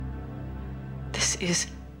is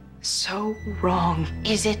so wrong.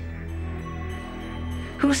 Is it?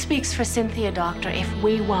 Who speaks for Cynthia, Doctor, if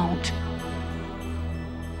we won't?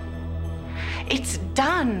 It's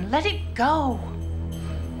done. Let it go.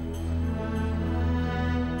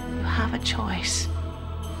 You have a choice.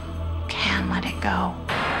 You can let it go.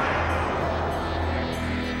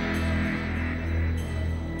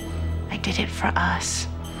 I did it for us.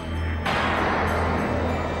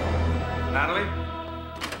 Natalie?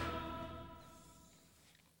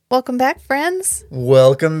 Welcome back, friends.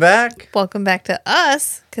 Welcome back. Welcome back to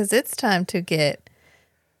us, because it's time to get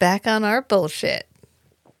back on our bullshit.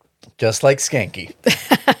 Just like Skanky.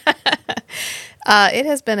 It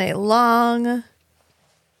has been a long,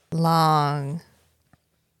 Month?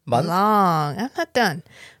 I'm not done,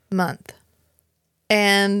 month.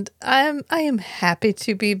 And I am happy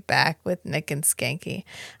to be back with Nick and Skanky.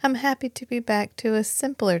 I'm happy to be back to a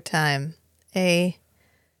simpler time, a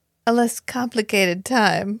less complicated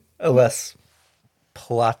time. A less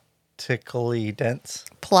plotically dense.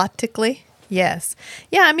 Plotically, yes.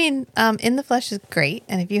 Yeah, I mean, In the Flesh is great.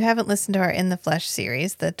 And if you haven't listened to our In the Flesh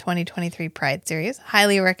series, the 2023 Pride series,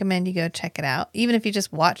 highly recommend you go check it out. Even if you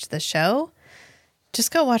just watch the show,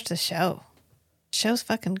 just go watch the show. The show's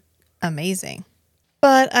fucking amazing.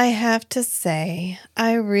 But I have to say,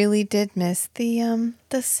 I really did miss the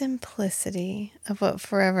simplicity of what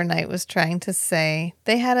Forever Night was trying to say.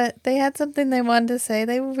 They had something they wanted to say.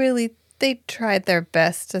 They tried their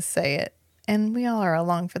best to say it, and we all are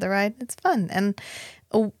along for the ride. It's fun. And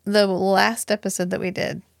the last episode that we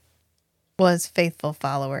did was Faithful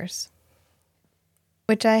Followers,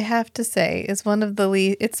 which I have to say is one of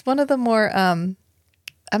the more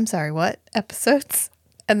I'm sorry, what episodes?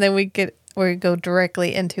 And then we go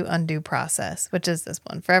directly into Undue Process, which is this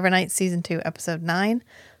one. Forever Night Season 2, Episode 9,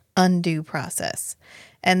 Undue Process.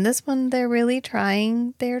 And this one, they're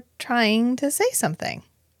trying to say something.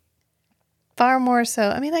 Far more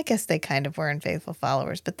so, I mean, I guess they kind of were in Faithful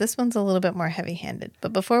Followers, but this one's a little bit more heavy-handed.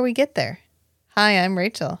 But before we get there, hi, I'm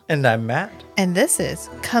Rachel. And I'm Matt. And this is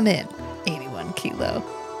Come In, 81 Kilo.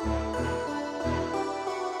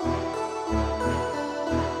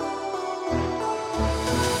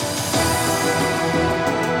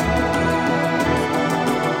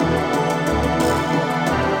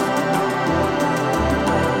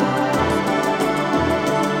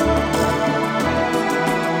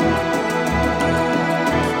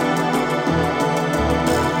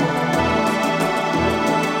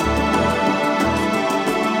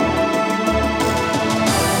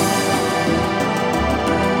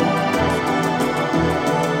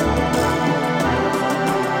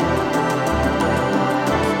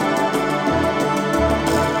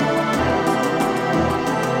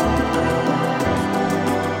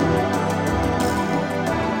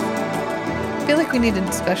 We need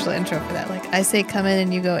a special intro for that. Like, I say come in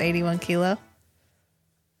and you go 81 kilo.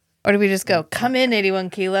 Or do we just go come in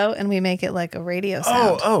 81 kilo and we make it like a radio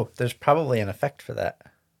sound? Oh, there's probably an effect for that. Do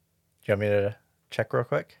you want me to check real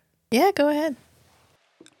quick? Yeah, go ahead.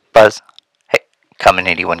 Buzz. Hey, come in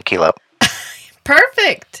 81 kilo.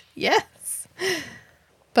 Perfect. Yes.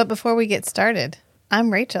 But before we get started,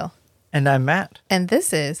 I'm Rachel. And I'm Matt. And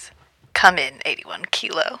this is Come In 81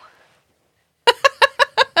 Kilo.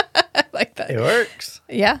 I like that. It works.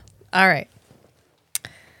 Yeah. All right.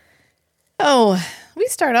 Oh, we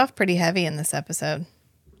start off pretty heavy in this episode.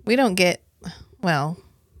 We don't get, well,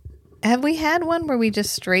 have we had one where we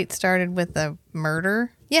just straight started with a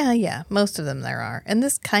murder? Yeah. Most of them there are. And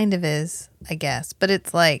this kind of is, I guess. But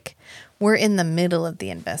it's like we're in the middle of the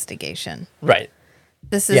investigation. Right.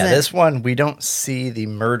 This one, we don't see the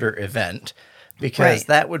murder event because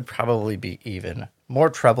that would probably be even more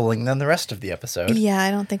troubling than the rest of the episode. Yeah,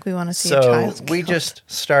 I don't think we want to see a child So we killed. just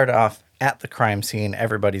start off at the crime scene.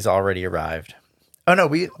 Everybody's already arrived. Oh, no,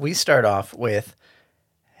 we start off with,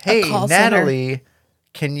 hey, Natalie,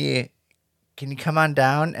 can you come on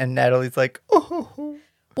down? And Natalie's like, oh.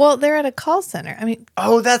 Well, they're at a call center. I mean,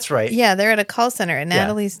 oh, that's right. Yeah, they're at a call center, and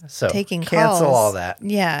Natalie's taking calls. Cancel all that.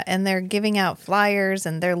 Yeah, and they're giving out flyers,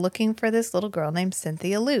 and they're looking for this little girl named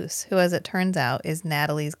Cynthia Luce, who, as it turns out, is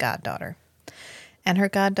Natalie's goddaughter. And her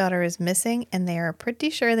goddaughter is missing, and they are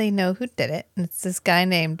pretty sure they know who did it. And it's this guy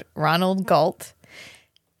named Ronald Galt.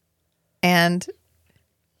 And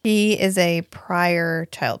he is a prior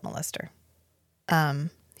child molester.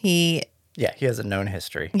 He has a known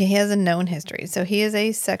history. He has a known history. So he is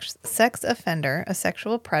a sex offender, a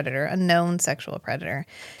sexual predator, a known sexual predator.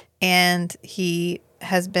 And he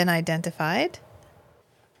has been identified.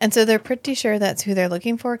 And so they're pretty sure that's who they're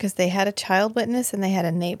looking for because they had a child witness and they had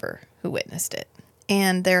a neighbor who witnessed it.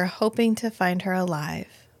 And they're hoping to find her alive.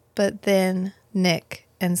 But then Nick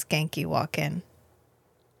and Skanky walk in.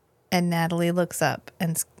 And Natalie looks up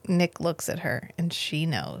and Nick looks at her and she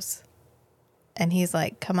knows. And he's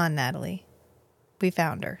like, come on, Natalie. We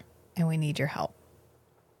found her and we need your help.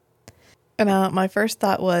 And my first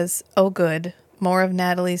thought was, oh, good. More of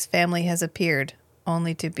Natalie's family has appeared,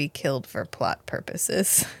 only to be killed for plot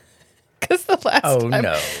purposes. Because the last time...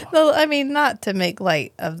 no. I mean, not to make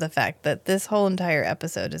light of the fact that this whole entire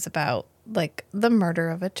episode is about, like, the murder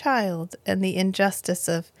of a child and the injustice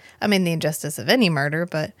of... I mean, the injustice of any murder,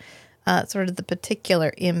 but sort of the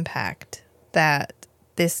particular impact that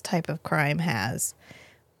this type of crime has.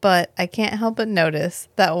 But I can't help but notice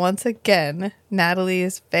that once again,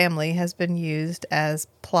 Natalie's family has been used as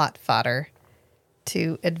plot fodder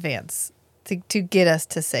to advance, to get us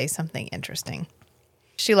to say something interesting.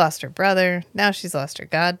 She lost her brother. Now she's lost her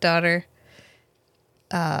goddaughter.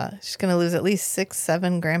 She's going to lose at least 6,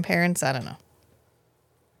 7 grandparents. I don't know.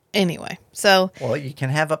 Anyway, so... Well, you can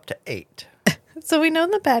have up to 8. So we know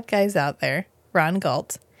the bad guy's out there, Ron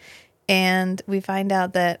Galt. And we find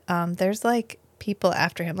out that there's, like, people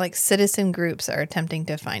after him. Like, citizen groups are attempting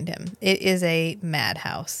to find him. It is a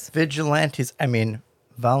madhouse. Vigilantes,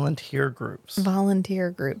 volunteer groups.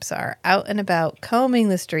 Volunteer groups are out and about, combing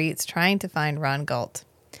the streets, trying to find Ron Galt.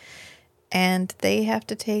 And they have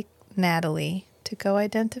to take Natalie to go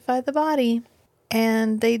identify the body.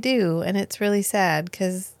 And they do. And it's really sad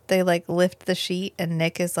because they, like, lift the sheet and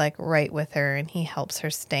Nick is, like, right with her and he helps her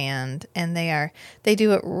stand. And they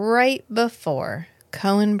do it right before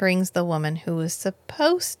Cohen brings the woman who was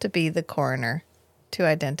supposed to be the coroner to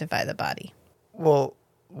identify the body. Well,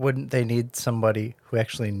 wouldn't they need somebody who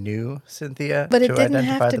actually knew Cynthia But it to didn't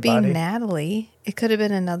identify have to the be body? Natalie. It could have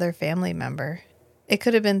been another family member. It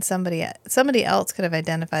could have been somebody else could have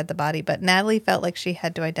identified the body, but Natalie felt like she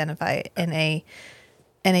had to identify it in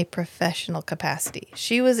a professional capacity.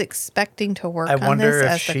 She was expecting to work on this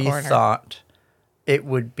as the coroner. I wonder if she thought it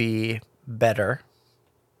would be better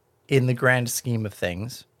in the grand scheme of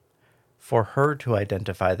things for her to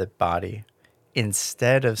identify the body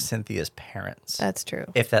instead of Cynthia's parents. That's true.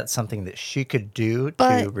 If that's something that she could do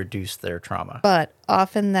to reduce their trauma. But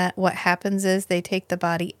often what happens is they take the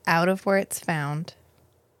body out of where it's found.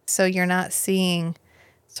 So you're not seeing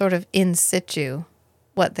sort of in situ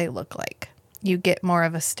what they look like. You get more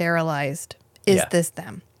of a sterilized, this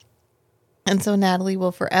them? And so Natalie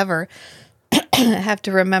will forever have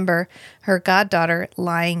to remember her goddaughter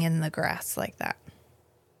lying in the grass like that.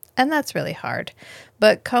 And that's really hard.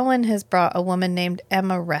 But Cohen has brought a woman named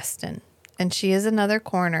Emma Reston. And she is another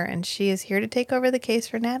coroner. And she is here to take over the case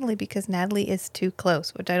for Natalie because Natalie is too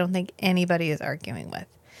close, which I don't think anybody is arguing with.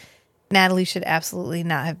 Natalie should absolutely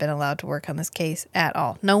not have been allowed to work on this case at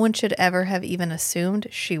all. No one should ever have even assumed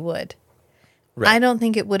she would. Right. I don't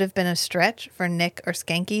think it would have been a stretch for Nick or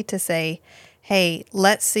Skanky to say, hey,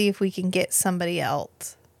 let's see if we can get somebody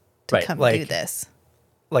else to come do this.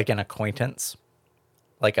 Like an acquaintance?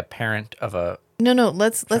 Like a parent of a... No,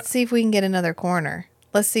 let's see if we can get another coroner.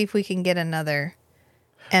 Let's see if we can get another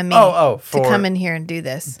Emmy to come in here and do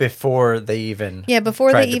this. Before they even... Yeah,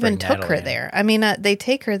 before they even took her there. I mean, they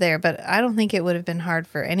take her there, but I don't think it would have been hard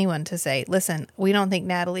for anyone to say, listen, we don't think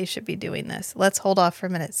Natalie should be doing this. Let's hold off for a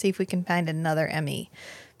minute, see if we can find another Emmy.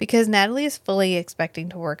 Because Natalie is fully expecting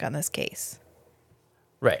to work on this case.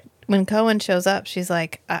 Right. When Cohen shows up, she's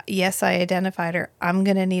like, yes, I identified her. I'm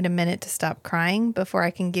going to need a minute to stop crying before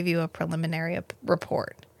I can give you a preliminary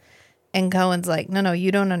report. And Cohen's like, no,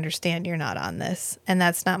 you don't understand. You're not on this. And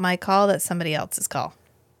that's not my call. That's somebody else's call.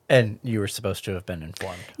 And you were supposed to have been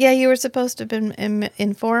informed. Yeah, you were supposed to have been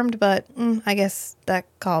informed, but I guess that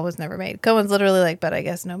call was never made. Cohen's literally like, but I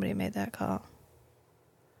guess nobody made that call.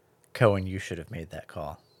 Cohen, you should have made that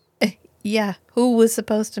call. Yeah. Who was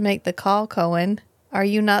supposed to make the call, Cohen? Are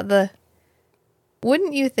you not the...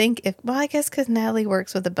 Wouldn't you think if... Well, I guess because Natalie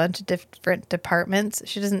works with a bunch of different departments,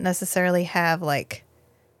 she doesn't necessarily have, like...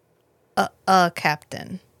 A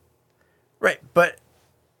captain. Right, but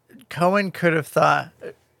Cohen could have thought,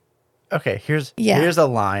 okay, here's a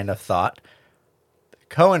line of thought.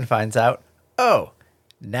 Cohen finds out,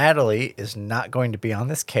 Natalie is not going to be on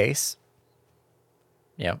this case.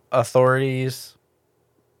 Authorities,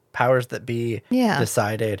 powers that be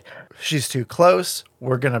decided she's too close.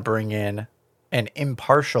 We're going to bring in an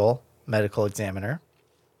impartial medical examiner.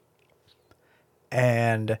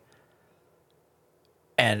 And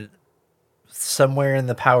somewhere in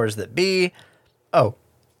the powers that be,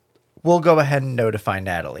 we'll go ahead and notify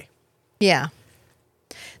Natalie. Yeah.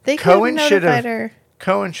 They could have notified her.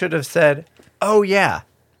 Cohen should have said, oh, yeah,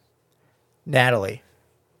 Natalie,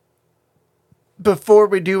 before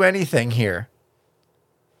we do anything here,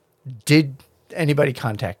 did anybody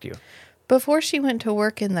contact you? Before she went to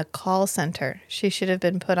work in the call center, she should have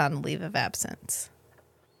been put on leave of absence.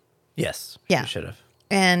 Yes, Yeah. she should have.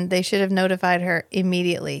 And they should have notified her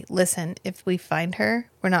immediately. Listen, if we find her,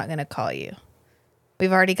 we're not going to call you.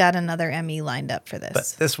 We've already got another ME lined up for this.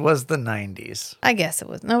 But this was the 90s. I guess it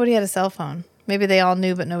was. Nobody had a cell phone. Maybe they all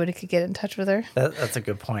knew, but nobody could get in touch with her. That's a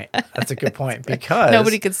good point. That's a good point because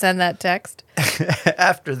Nobody could send that text.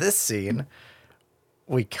 after this scene,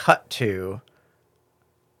 we cut to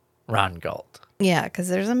Ron Galt. Yeah, because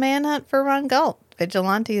there's a manhunt for Ron Galt.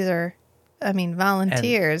 Volunteers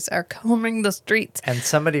are combing the streets. And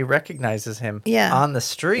somebody recognizes him Yeah. on the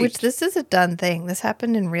street. Which this is a done thing. This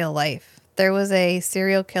happened in real life. There was a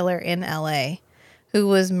serial killer in LA who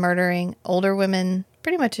was murdering older women,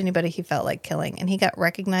 pretty much anybody he felt like killing. And he got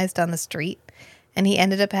recognized on the street. And he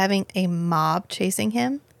ended up having a mob chasing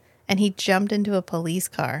him. And he jumped into a police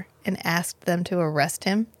car and asked them to arrest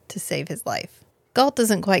him to save his life. Galt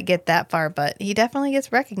doesn't quite get that far, but he definitely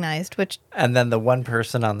gets recognized, which... And then the one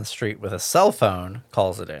person on the street with a cell phone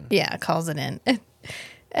calls it in. Yeah, calls it in.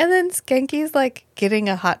 And then Skanky's like getting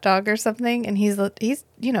a hot dog or something, and he's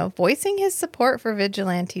voicing his support for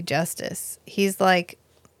vigilante justice. He's like,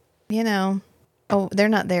 oh, they're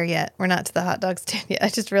not there yet. We're not to the hot dog stand yet. I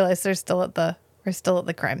just realized we're still at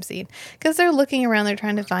the crime scene because they're looking around. They're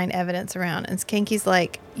trying to find evidence around, and Skanky's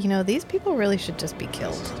like, these people really should just be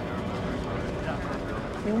killed.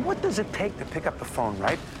 I mean, what does it take to pick up the phone,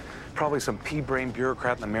 right? Probably some pea-brain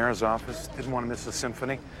bureaucrat in the mayor's office. Didn't want to miss the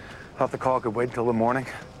symphony. Thought the call could wait until the morning.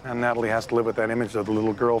 And Natalie has to live with that image of the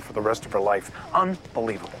little girl for the rest of her life.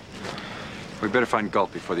 Unbelievable. We better find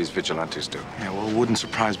Galt before these vigilantes do. Yeah, well, it wouldn't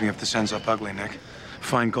surprise me if this ends up ugly, Nick.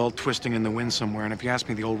 Find Galt twisting in the wind somewhere, and if you ask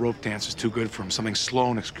me, the old rope dance is too good for him. Something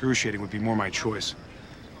slow and excruciating would be more my choice.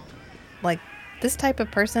 Like, this type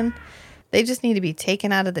of person, they just need to be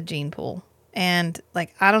taken out of the gene pool. And,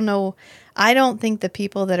 like, I don't know. I don't think the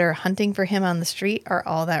people that are hunting for him on the street are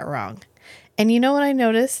all that wrong. And you know what I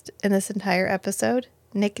noticed in this entire episode?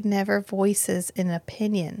 Nick never voices an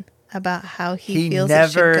opinion about how he feels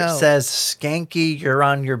it should go. He never says, Skanky, you're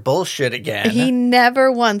on your bullshit again. He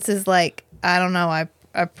never once is like, I don't know, I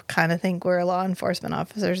kind of think we're law enforcement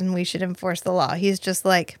officers and we should enforce the law. He's just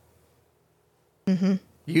like, mm-hmm.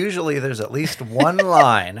 Usually there's at least one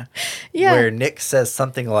line where Nick says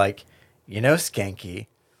something like, Skanky,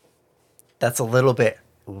 that's a little bit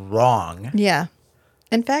wrong. Yeah.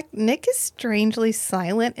 In fact, Nick is strangely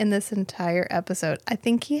silent in this entire episode. I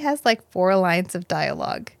think he has like 4 lines of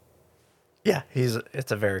dialogue. Yeah,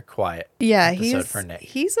 it's a very quiet episode for Nick.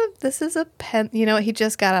 This is a pen. He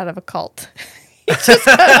just got out of a cult.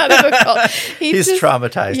 He's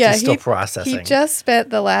traumatized. He's still processing. He just spent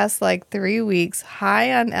the last 3 weeks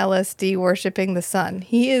high on LSD worshiping the sun.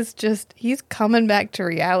 He's coming back to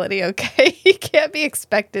reality, okay? He can't be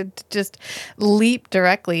expected to just leap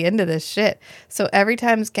directly into this shit. So every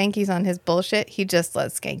time Skanky's on his bullshit, he just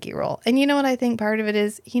lets Skanky roll. And you know what I think part of it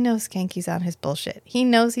is? He knows Skanky's on his bullshit. He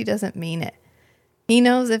knows he doesn't mean it. He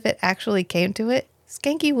knows if it actually came to it,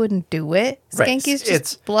 Skanky wouldn't do it. Skanky's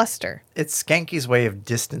just bluster. It's Skanky's way of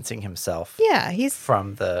distancing himself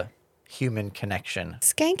from the human connection.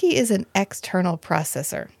 Skanky is an external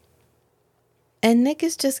processor. And Nick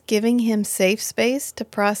is just giving him safe space to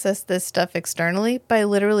process this stuff externally by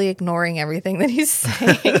literally ignoring everything that he's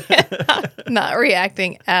saying and not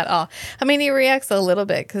reacting at all. I mean, he reacts a little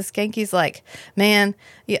bit because Skanky's like, man,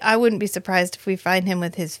 I wouldn't be surprised if we find him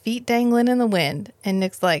with his feet dangling in the wind. And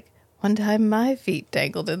Nick's like, one time my feet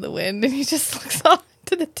dangled in the wind, and he just looks off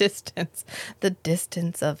to the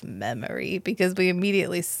distance of memory, because we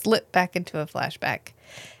immediately slip back into a flashback,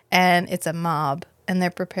 and it's a mob, and they're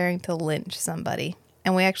preparing to lynch somebody,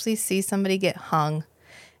 and we actually see somebody get hung,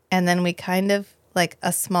 and then we kind of,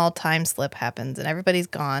 a small time slip happens, and everybody's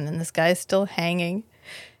gone, and this guy's still hanging,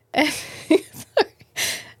 and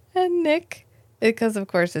Nick, because of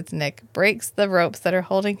course it's Nick, breaks the ropes that are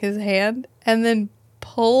holding his hand, and then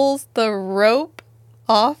pulls the rope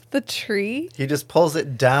off the tree. He just pulls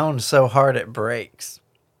it down so hard it breaks.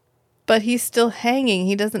 But he's still hanging.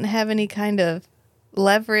 He doesn't have any kind of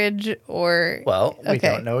leverage or... Well, we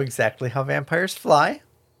don't know exactly how vampires fly.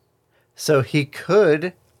 So he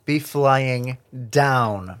could be flying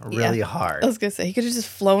down really hard. I was going to say, he could have just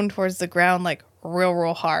flown towards the ground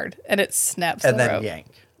real hard, and it snaps and the then rope. Yank.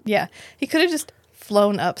 Yeah. He could have just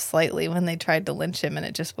flown up slightly when they tried to lynch him, and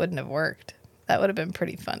it just wouldn't have worked. That would have been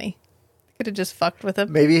pretty funny. Could have just fucked with him.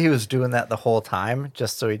 Maybe he was doing that the whole time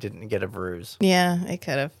just so he didn't get a bruise. Yeah, it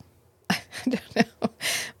could have. I don't know.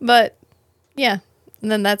 But, yeah. And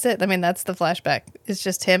then that's it. I mean, that's the flashback. It's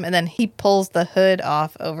just him. And then he pulls the hood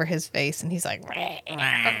off over his face, and he's like...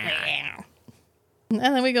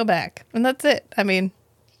 And then we go back. And that's it. I mean,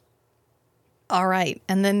 all right.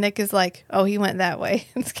 And then Nick is like, oh, he went that way.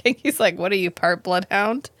 And Skanky's like, what are you, part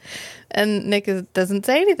bloodhound? And Nick doesn't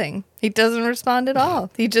say anything. He doesn't respond at all.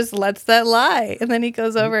 He just lets that lie. And then he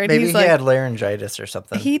goes over and Maybe he's he like, had laryngitis or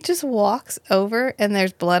something. he just walks over and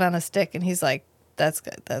there's blood on a stick. And he's like, that's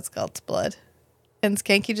Galt's blood. And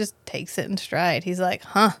Skanky just takes it in stride. He's like,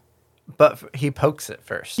 huh. But he pokes it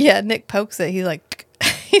first. Yeah, Nick pokes it. He's like,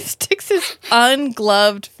 he sticks his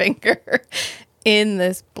ungloved finger in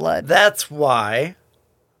this blood. That's why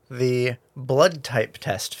the blood type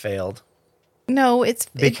test failed. No,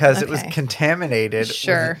 because it was contaminated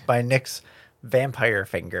Sure. by Nick's vampire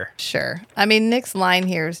finger. Sure. I mean, Nick's line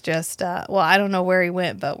here is just, well, I don't know where he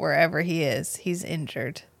went, but wherever he is, he's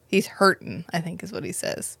injured. He's hurting, I think is what he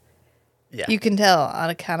says. Yeah. You can tell on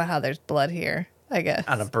account of how there's blood here, I guess.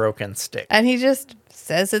 On a broken stick. And he just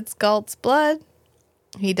says it's Galt's blood.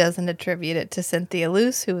 He doesn't attribute it to Cynthia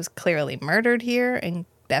Luce, who was clearly murdered here, and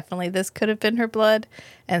definitely this could have been her blood.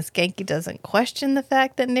 And Skanky doesn't question the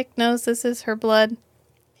fact that Nick knows this is her blood,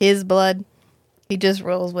 his blood. He just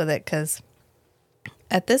rolls with it because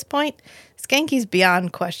at this point, Skanky's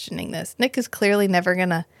beyond questioning this. Nick is clearly never going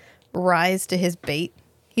to rise to his bait.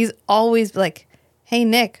 He's always like, hey,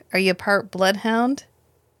 Nick, are you part bloodhound?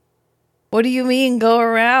 What do you mean go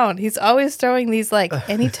around? He's always throwing these like,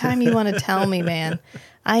 anytime you want to tell me, man,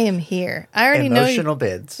 I am here. I already know emotional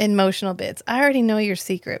bids. Emotional bids. I already know your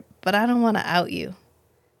secret, but I don't want to out you.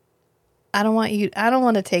 I don't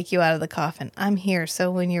want to take you out of the coffin. I'm here.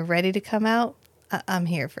 So when you're ready to come out, I'm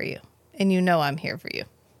here for you. And you know I'm here for you.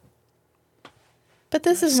 But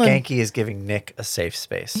this is Skanky is giving Nick a safe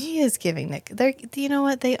space. He is giving Nick. You know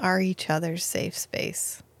what? They are each other's safe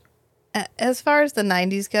space. As far as the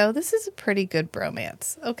 90s go, this is a pretty good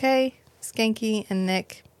bromance, okay? Skanky and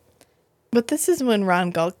Nick. But this is when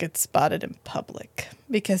Ron Galt gets spotted in public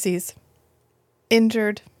because he's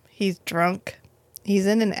injured, he's drunk, he's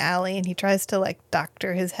in an alley, and he tries to, like,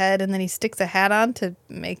 doctor his head, and then he sticks a hat on to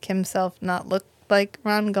make himself not look like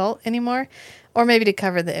Ron Galt anymore, or maybe to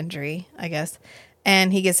cover the injury, I guess.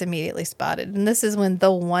 And he gets immediately spotted. And this is when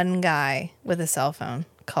the one guy with a cell phone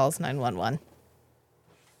calls 911.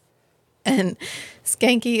 And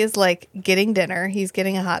Skanky is like getting dinner. He's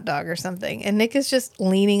getting a hot dog or something. And Nick is just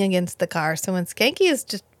leaning against the car. So when Skanky is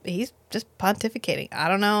he's just pontificating. I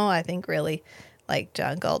don't know. I think really like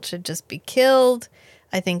John Galt should just be killed.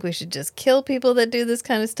 I think we should just kill people that do this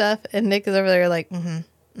kind of stuff. And Nick is over there like,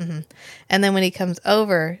 And then when he comes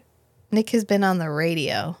over, Nick has been on the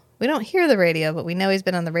radio. We don't hear the radio, but we know he's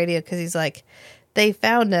been on the radio because he's like, they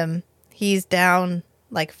found him. He's down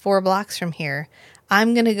like 4 blocks from here.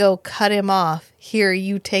 I'm going to go cut him off. Here,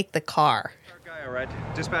 you take the car. Our guy, all right.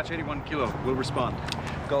 Dispatch 81 Kilo. We'll respond.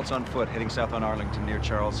 Galt's on foot, heading south on Arlington near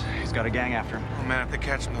Charles. He's got a gang after him. Oh, man, if they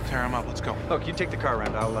catch him, they'll tear him up. Let's go. Look, you take the car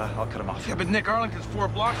around. I'll cut him off. Yeah, but Nick, Arlington's 4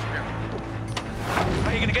 blocks from here. How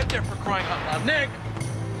are you gonna get there for crying out loud? Nick!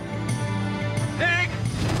 Nick!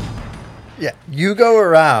 Yeah, you go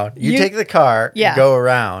around. You take the car, Yeah. go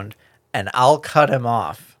around, and I'll cut him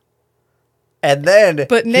off. And then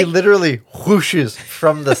But he Nick- literally whooshes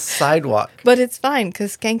from the sidewalk. But it's fine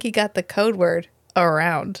because Skanky got the code word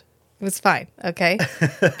around. It was fine, okay?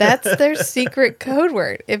 That's their secret code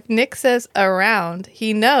word. If Nick says around,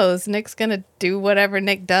 he knows Nick's going to do whatever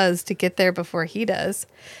Nick does to get there before he does.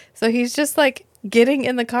 So he's just like getting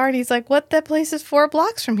in the car and he's like, what? That place is 4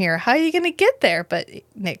 blocks from here. How are you going to get there? But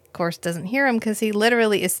Nick, of course, doesn't hear him because he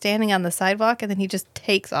literally is standing on the sidewalk and then he just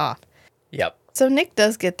takes off. Yep. So Nick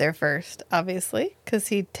does get there first, obviously, because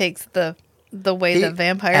he takes the way the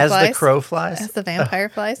vampire flies. As the crow flies? As the vampire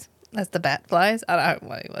flies. As the bat flies. I don't know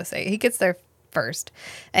what you want to say. He gets there first,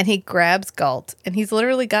 and he grabs Galt, and he's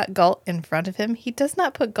literally got Galt in front of him. He does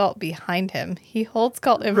not put Galt behind him. He holds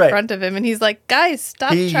Galt in front of him, and he's like, guys,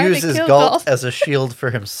 stop He trying to uses kill Galt as a shield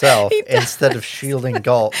for himself He does. instead of shielding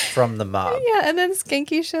Galt from the mob. Yeah, and then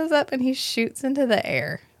Skanky shows up, and he shoots into the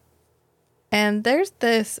air. And there's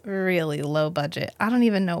this really low budget, I don't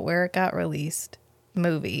even know where it got released,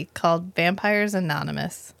 movie called Vampires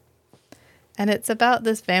Anonymous. And it's about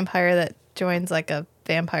this vampire that joins like a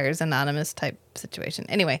Vampires Anonymous type situation.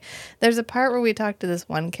 Anyway, there's a part where we talk to this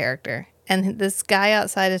one character. And this guy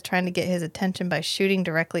outside is trying to get his attention by shooting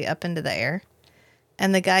directly up into the air.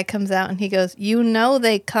 And the guy comes out and he goes, you know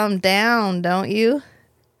they come down, don't you?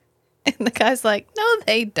 And the guy's like, no,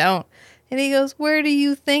 they don't. And he goes, where do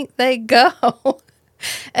you think they go?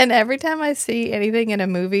 And every time I see anything in a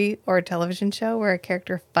movie or a television show where a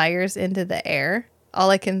character fires into the air, all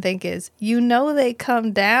I can think is, you know they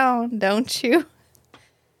come down, don't you?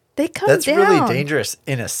 They come That's down. really dangerous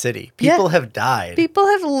in a city. People have died. People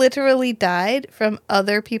have literally died from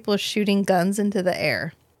other people shooting guns into the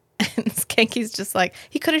air. And Skanky's just like,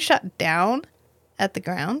 he could have shot down at the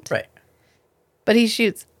ground. Right. But he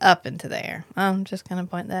shoots up into the air. I'm just going to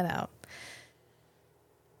point that out.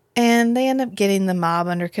 And they end up getting the mob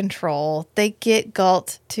under control. They get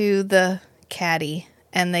Galt to the caddy,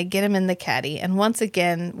 and they get him in the caddy. And once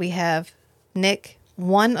again, we have Nick,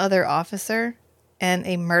 one other officer, and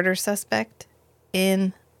a murder suspect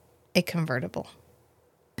in a convertible.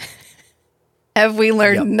 Have we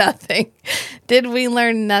learned nothing? Did we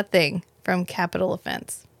learn nothing from Capital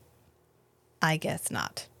Offense? I guess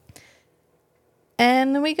not.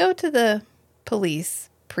 And then we go to the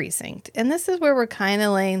police precinct. And this is where we're kind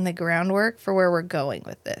of laying the groundwork for where we're going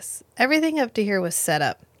with this. Everything up to here was set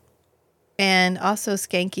up. And also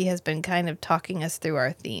Skanky has been kind of talking us through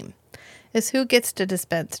our theme. Is who gets to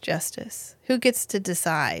dispense justice? Who gets to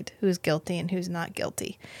decide who's guilty and who's not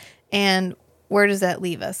guilty? And where does that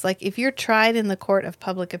leave us? Like, if you're tried in the court of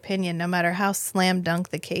public opinion, no matter how slam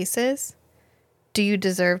dunk the case is, do you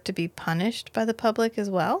deserve to be punished by the public as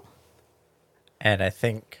well? And I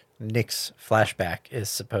think Nick's flashback is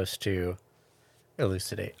supposed to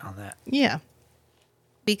elucidate on that. Yeah.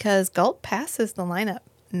 Because Galt passes the lineup.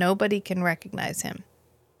 Nobody can recognize him.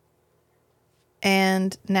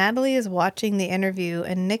 And Natalie is watching the interview,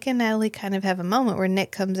 and Nick and Natalie kind of have a moment where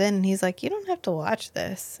Nick comes in and he's like, you don't have to watch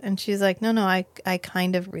this. And she's like, no, I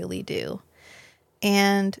kind of really do.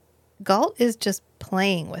 And Galt is just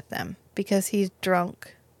playing with them because he's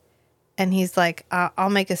drunk. And he's like, I'll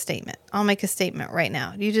make a statement. I'll make a statement right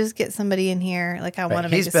now. You just get somebody in here. Like, I want to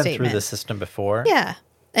make a statement. He's been through the system before. Yeah.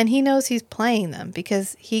 And he knows he's playing them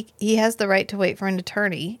because he has the right to wait for an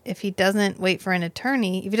attorney. If he doesn't wait for an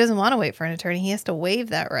attorney, if he doesn't want to wait for an attorney, he has to waive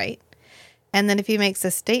that right. And then if he makes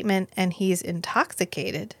a statement and he's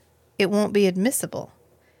intoxicated, it won't be admissible.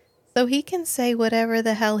 So he can say whatever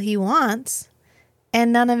the hell he wants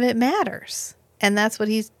and none of it matters. And that's what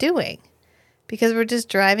he's doing because we're just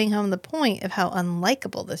driving home the point of how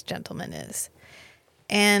unlikable this gentleman is.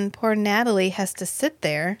 And poor Natalie has to sit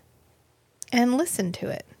there and listen to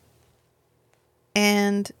it.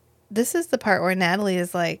 And this is the part where Natalie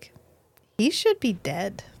is like, he should be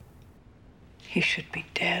dead. He should be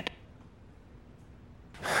dead.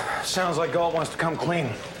 Sounds like Galt wants to come clean.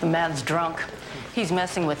 The man's drunk. He's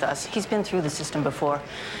messing with us. He's been through the system before.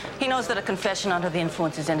 He knows that a confession under the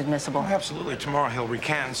influence is inadmissible. Oh, absolutely. Tomorrow he'll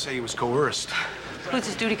recant and say he was coerced. Who's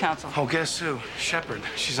his duty counsel? Oh, guess who? Shepard.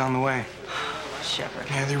 She's on the way. Shepard.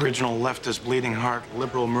 Yeah, the original leftist bleeding heart.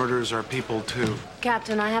 Liberal murders are people, too.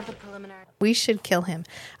 Captain, I have the preliminary. We should kill him.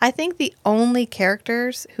 I think the only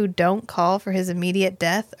characters who don't call for his immediate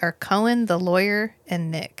death are Cohen, the lawyer, and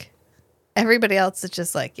Nick. Everybody else is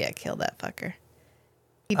just like, yeah, kill that fucker.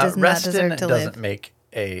 He does not deserve to live. Doesn't make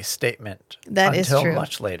a statement that until is true.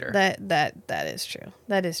 Much later. That is true.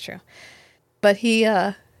 That is true. But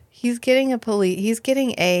he's getting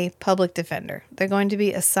a public defender. They're going to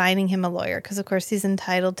be assigning him a lawyer because, of course, he's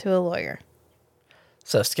entitled to a lawyer.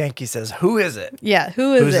 So Skanky says, who is it? Yeah,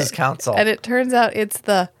 who's Who's his counsel? And it turns out it's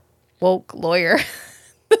the woke lawyer.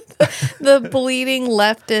 The bleeding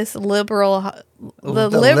leftist liberal, the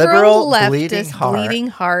liberal leftist bleeding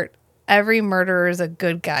heart. Every murderer is a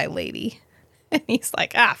good guy lady. And he's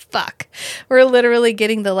like, fuck. We're literally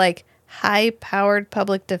getting the high-powered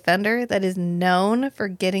public defender that is known for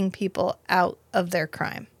getting people out of their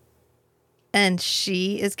crime. And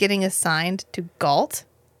she is getting assigned to Galt?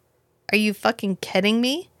 Are you fucking kidding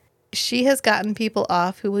me? She has gotten people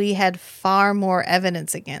off who we had far more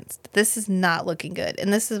evidence against. This is not looking good.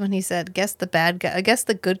 And this is when he said, guess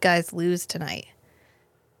the good guys lose tonight.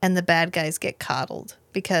 And the bad guys get coddled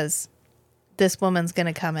because this woman's going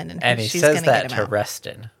to come in and he she's says going to get that him to out.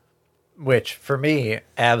 Reston, which for me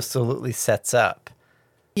absolutely sets up.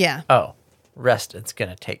 Yeah. Oh, Reston's going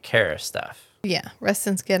to take care of stuff. Yeah.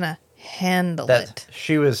 Reston's going to handle it.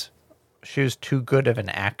 She was too good of an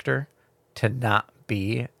actor to not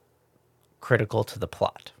be critical to the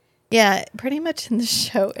plot. Yeah, pretty much in the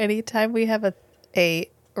show, anytime we have a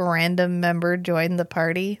random member join the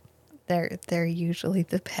party, they're usually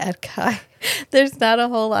the bad guy. There's not a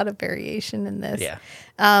whole lot of variation in this. Yeah.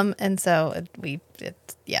 And so it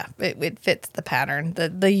fits the pattern,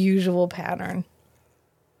 the usual pattern.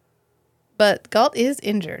 But Galt is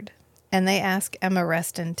injured, and they ask Emma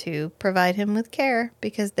Reston to provide him with care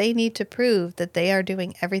because they need to prove that they are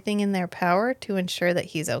doing everything in their power to ensure that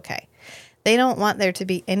he's okay. They don't want there to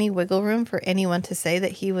be any wiggle room for anyone to say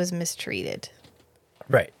that he was mistreated.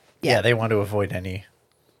 Right. Yeah. Yeah, they want to avoid any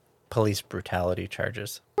police brutality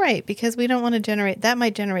charges. Right, because we don't want to that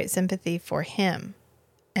might generate sympathy for him.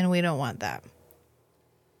 and we don't want that.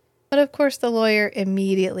 But of course, the lawyer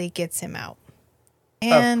immediately gets him out.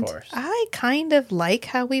 And of course. I kind of like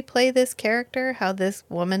how we play this character, how this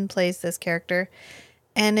woman plays this character.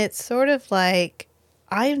 And it's sort of like,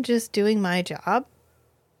 I'm just doing my job.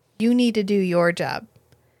 You need to do your job.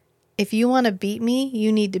 If you want to beat me,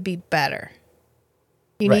 you need to be better.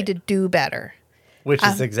 You need to do better. Which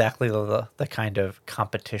is exactly the kind of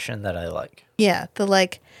competition that I like. Yeah.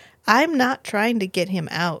 I'm not trying to get him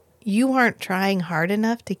out. You aren't trying hard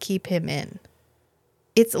enough to keep him in.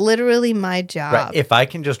 It's literally my job. Right. If I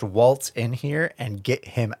can just waltz in here and get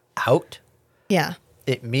him out, yeah,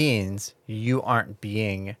 it means you aren't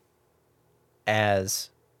being as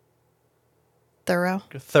thorough.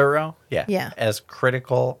 Yeah. As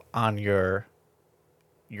critical on your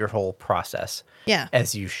whole process. Yeah.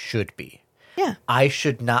 As you should be. Yeah. I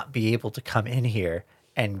should not be able to come in here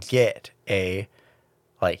and get a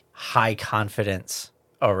high confidence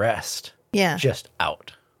arrest. Yeah. Just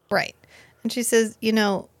out. Right. And she says,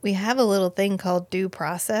 we have a little thing called due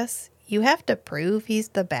process. You have to prove he's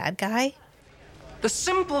the bad guy. The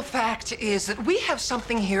simple fact is that we have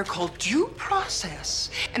something here called due process.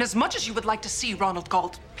 And as much as you would like to see Ronald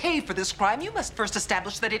Galt pay for this crime, you must first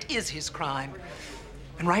establish that it is his crime.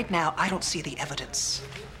 And right now, I don't see the evidence.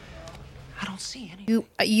 I don't see any.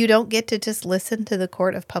 You don't get to just listen to the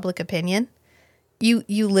court of public opinion.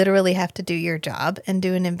 You literally have to do your job and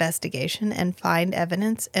do an investigation and find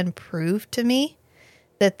evidence and prove to me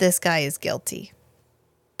that this guy is guilty.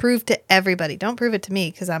 Prove to everybody. Don't prove it to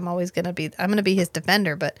me because I'm going to be his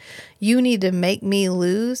defender, but you need to make me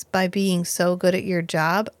lose by being so good at your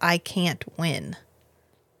job, I can't win.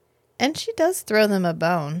 And she does throw them a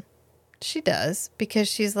bone. She does, because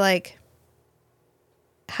she's like,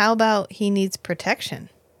 how about he needs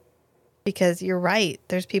protection? Because you're right,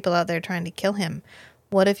 there's people out there trying to kill him.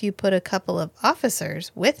 What if you put a couple of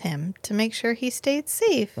officers with him to make sure he stayed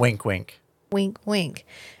safe? Wink, wink. Wink, wink.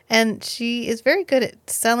 And she is very good at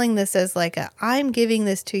selling this as I'm giving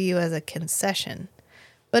this to you as a concession.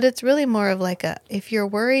 But it's really more of if you're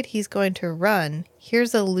worried he's going to run,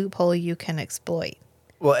 here's a loophole you can exploit.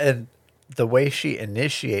 Well, and the way she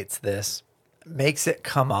initiates this makes it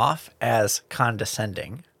come off as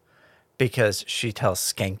condescending because she tells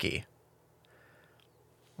Skanky,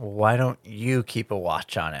 why don't you keep a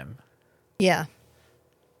watch on him? Yeah.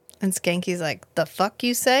 And Skanky's like, the fuck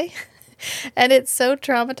you say? And it's so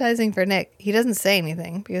traumatizing for Nick. He doesn't say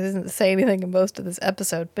anything because he doesn't say anything in most of this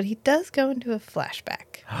episode, but he does go into a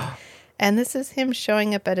flashback. And this is him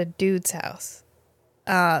showing up at a dude's house.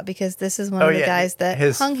 Because this is one of the guys that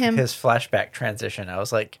hung him. His flashback transition. I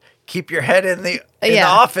was like, keep your head in the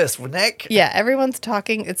office, Nick. Yeah, everyone's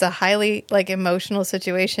talking. It's a highly emotional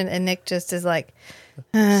situation, and Nick just is like,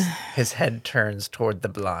 his head turns toward the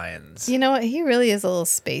blinds. You know what? He really is a little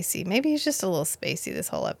spacey. Maybe he's just a little spacey this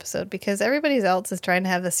whole episode because everybody else is trying to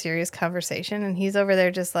have a serious conversation, and he's over there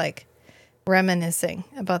just reminiscing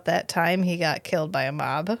about that time he got killed by a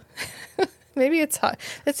mob. Maybe it's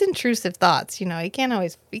intrusive thoughts. He can't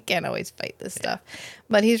always fight this stuff.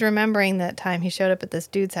 But he's remembering that time he showed up at this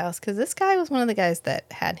dude's house because this guy was one of the guys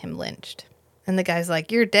that had him lynched. And the guy's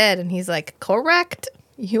like, you're dead. And he's like, correct.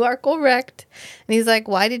 You are correct. And he's like,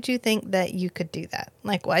 why did you think that you could do that?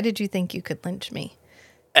 Why did you think you could lynch me?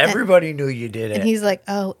 Everybody knew you did it. And he's like,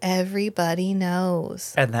 oh, everybody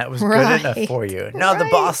knows. And that was good enough for you. No, the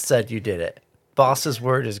boss said you did it. Boss's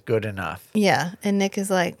word is good enough. Yeah. And Nick is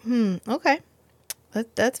like, okay.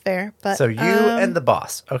 That's fair. But so you and the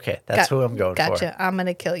boss. Okay, that's who I'm going for. Gotcha. I'm going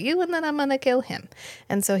to kill you, and then I'm going to kill him.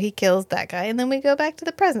 And so he kills that guy, and then we go back to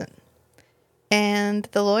the present. And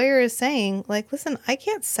the lawyer is saying, listen, I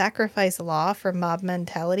can't sacrifice law for mob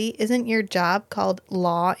mentality. Isn't your job called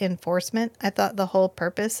law enforcement? I thought the whole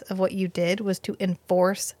purpose of what you did was to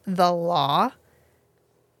enforce the law.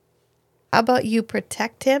 How about you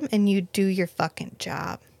protect him and you do your fucking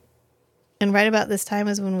job? And right about this time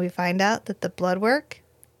is when we find out that the blood work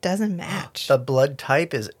doesn't match. The blood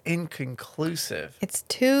type is inconclusive. It's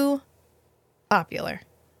too popular.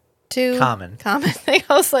 Too common. I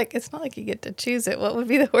was like, it's not like you get to choose it. What would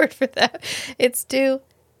be the word for that? It's too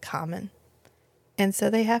common. And so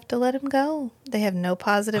they have to let him go. They have no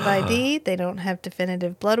positive ID. They don't have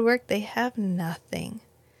definitive blood work. They have nothing.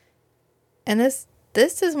 And this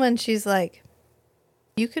is when she's like,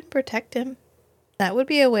 you can protect him. That would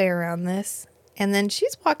be a way around this. And then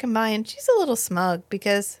she's walking by and she's a little smug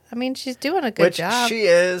because, she's doing a good job. She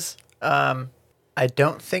is. I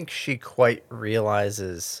don't think she quite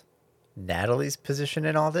realizes Natalie's position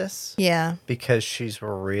in all this. Yeah. Because she's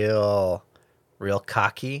real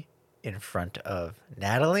cocky in front of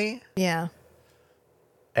Natalie. Yeah.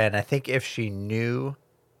 And I think if she knew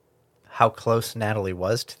how close Natalie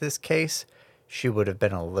was to this case, she would have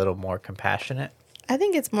been a little more compassionate. I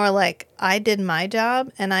think it's more like I did my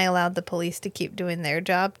job and I allowed the police to keep doing their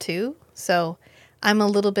job too. So I'm a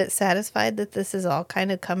little bit satisfied that this is all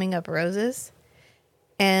kind of coming up roses.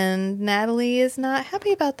 And Natalie is not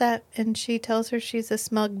happy about that. And she tells her she's a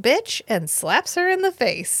smug bitch and slaps her in the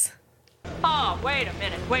face. Oh, wait a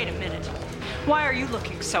minute. Why are you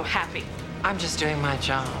looking so happy? I'm just doing my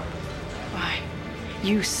job. Why,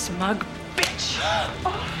 you smug bitch.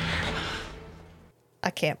 I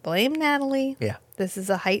can't blame Natalie. Yeah. This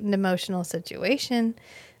is a heightened emotional situation.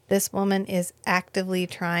 This woman is actively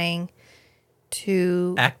trying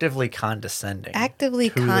to... Actively condescending to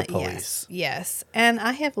the police. Yes. And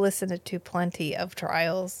I have listened to plenty of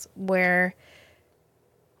trials where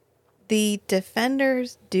the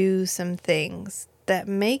defenders do some things that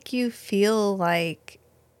make you feel like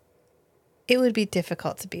it would be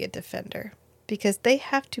difficult to be a defender because they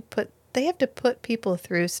have to put people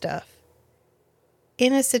through stuff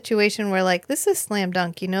in a situation where, like, this is slam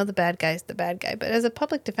dunk. You know the bad guy's the bad guy. But as a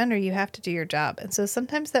public defender, you have to do your job. And so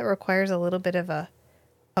sometimes that requires a little bit of a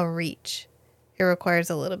reach. It requires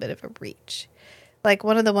a little bit of a reach. Like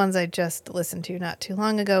one of the ones I just listened to not too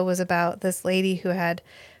long ago was about this lady who had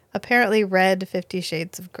apparently read 50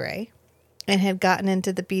 Shades of Grey and had gotten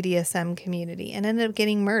into the BDSM community and ended up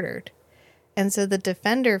getting murdered. And so the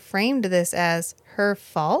defender framed this as her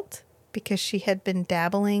fault because she had been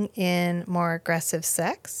dabbling in more aggressive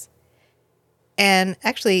sex. And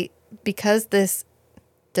actually, because this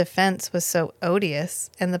defense was so odious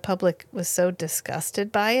and the public was so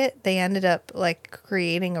disgusted by it, they ended up like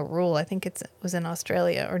creating a rule, I think it was in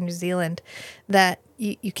Australia or New Zealand, that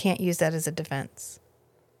you can't use that as a defense.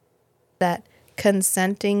 That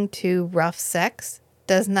consenting to rough sex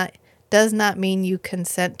does not mean you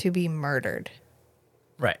consent to be murdered.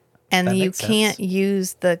 Right. And you can't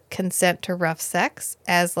use the consent to rough sex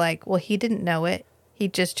as like, well, he didn't know it. He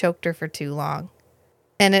just choked her for too long.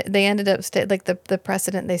 And they ended up, like the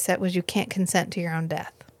precedent they set was you can't consent to your own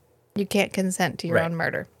death. You can't consent to your own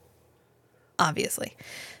murder. Obviously.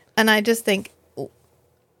 And I just think,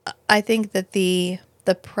 that the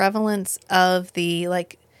prevalence of the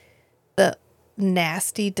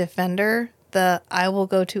nasty defender, I will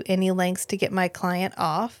go to any lengths to get my client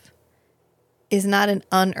off, is not an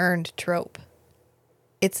unearned trope.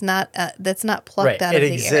 It's not that's not plucked out of the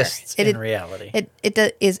air. It exists in reality.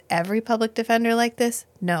 Is every public defender like this?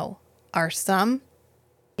 No. Are some?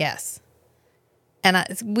 Yes. And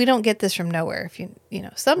we don't get this from nowhere. If you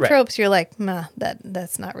know some tropes, you're like, nah,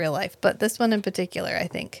 that's not real life. But this one in particular, I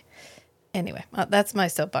think. Anyway, that's my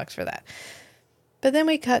soapbox for that. But then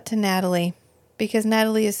we cut to Natalie. Because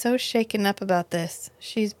Natalie is so shaken up about this.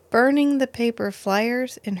 She's burning the paper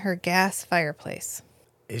flyers in her gas fireplace.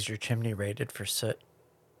 Is your chimney rated for soot,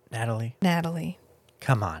 Natalie? Natalie.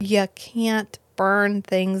 Come on. You can't burn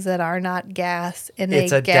things that are not gas in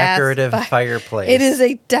it's a gas decorative fireplace.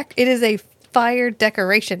 It is a fire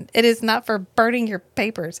decoration. It is not for burning your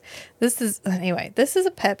papers. This is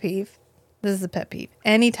a pet peeve. This is a pet peeve.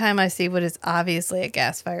 Anytime I see what is obviously a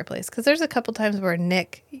gas fireplace, because there's a couple times where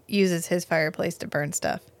Nick uses his fireplace to burn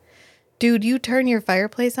stuff. Dude, you turn your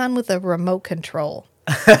fireplace on with a remote control.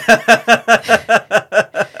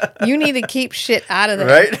 You need to keep shit out of there.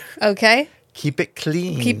 Right? Okay? Keep it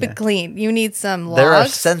clean. Keep it clean. You need some logs. There are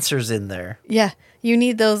sensors in there. Yeah. You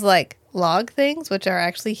need those like log things, which are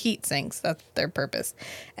actually heat sinks. That's their purpose.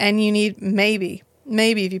 And you need maybe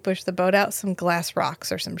if you push the boat out, some glass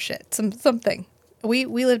rocks or some shit, something. We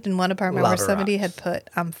lived in one apartment where somebody had put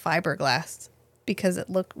fiberglass because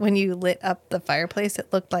when you lit up the fireplace,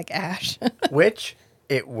 it looked like ash. Which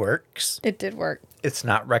it works. It did work. It's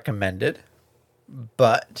not recommended,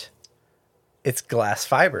 but it's glass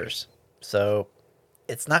fibers, so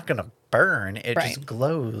it's not going to burn. It just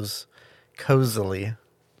glows cozily.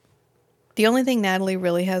 The only thing Natalie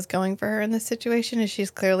really has going for her in this situation is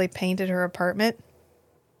she's clearly painted her apartment.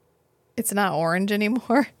 It's not orange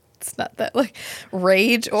anymore. It's not that like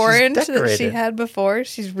rage orange that she had before.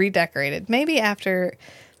 She's redecorated. Maybe after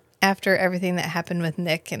everything that happened with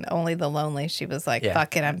Nick and Only the Lonely, she was like,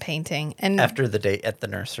 fuck it, I'm painting. And after the date at the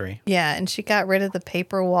nursery. Yeah, and she got rid of the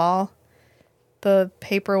paper wall. The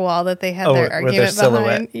paper wall that they had their argument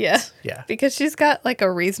behind. Yeah. Because she's got like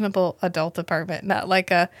a reasonable adult apartment, not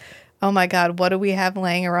like a, oh my God, what do we have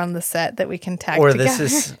laying around the set that we can tag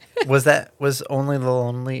together? Was Only the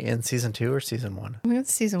Lonely in season 2 or season 1? I mean,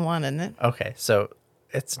 it's season 1, isn't it? Okay, so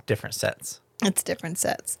it's different sets. It's different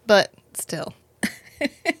sets, but still.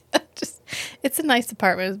 It's a nice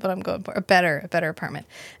apartment is what I'm going for. A better apartment.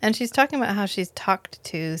 And she's talking about how she's talked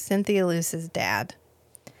to Cynthia Luce's dad.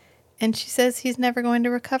 And she says he's never going to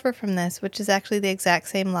recover from this, which is actually the exact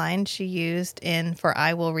same line she used in For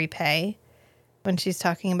I Will Repay when she's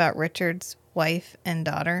talking about Richard's wife and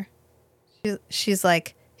daughter. She's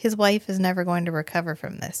like, his wife is never going to recover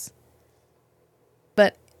from this.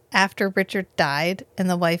 But after Richard died and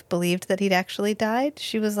the wife believed that he'd actually died,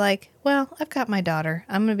 she was like, well, I've got my daughter.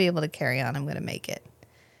 I'm going to be able to carry on. I'm going to make it.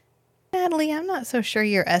 Natalie, I'm not so sure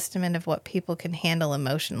your estimate of what people can handle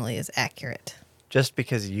emotionally is accurate. Just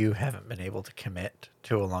because you haven't been able to commit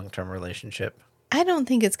to a long-term relationship. I don't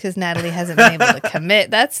think it's because Natalie hasn't been able to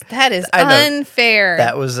commit. That is unfair.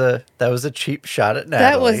 That was a cheap shot at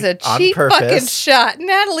Natalie. That was a cheap fucking shot.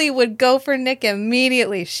 Natalie would go for Nick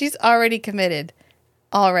immediately. She's already committed.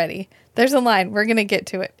 Already. There's a line. We're going to get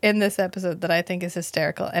to it in this episode that I think is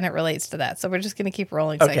hysterical, and it relates to that. So we're just going to keep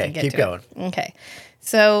rolling so I can get to it. Keep going. Okay.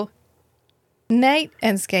 So Nate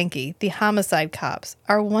and Skanky, the homicide cops,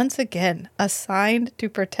 are once again assigned to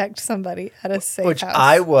protect somebody at a safe house. Which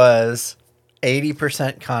I was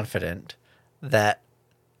 80% confident that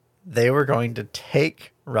they were going to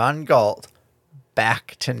take Ron Galt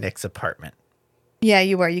back to Nick's apartment. Yeah,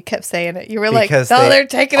 you were. You kept saying it. You were because like, oh, they're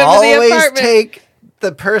taking him to the apartment. Always take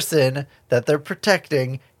the person that they're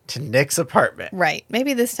protecting to Nick's apartment. Right.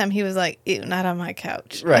 Maybe this time he was like, ew, not on my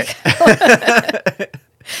couch. Right.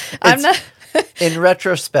 I'm not... In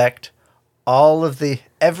retrospect,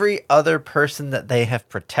 every other person that they have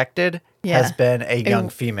protected has been a young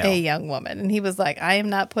female. A young woman. And he was like, I am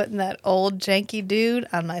not putting that old janky dude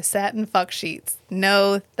on my satin fuck sheets.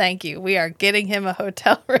 No, thank you. We are getting him a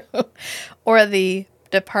hotel room. Or the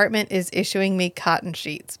department is issuing me cotton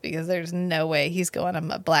sheets because there's no way he's going on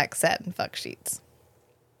my black satin fuck sheets.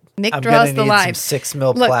 Nick draws the line. I'm going to need some 6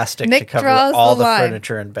 mil plastic to cover all the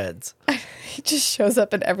furniture and beds. He just shows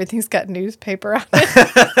up and everything's got newspaper on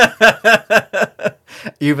it.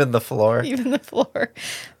 Even the floor. Even the floor.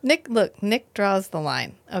 Nick draws the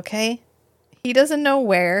line, okay? He doesn't know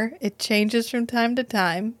where. It changes from time to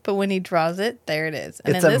time, but when he draws it, there it is.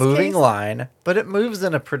 And it's a moving line, but it moves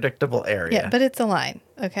in a predictable area. Yeah, but it's a line,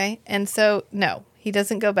 okay? And so, no, he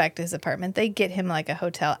doesn't go back to his apartment. They get him like a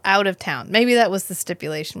hotel out of town. Maybe that was the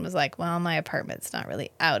stipulation, was like, well, my apartment's not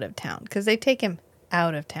really out of town, because they take him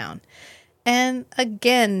out of town. And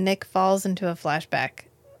again, Nick falls into a flashback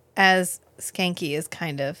as Skanky is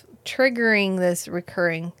kind of triggering this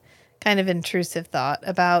recurring kind of intrusive thought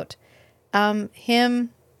about him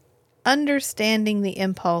understanding the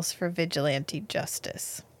impulse for vigilante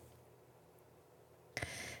justice.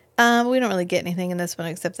 We don't really get anything in this one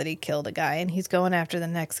except that he killed a guy and he's going after the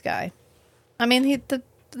next guy. I mean, the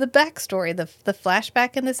backstory, the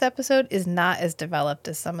flashback in this episode is not as developed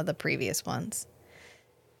as some of the previous ones.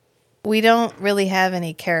 We don't really have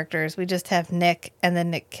any characters. We just have Nick and then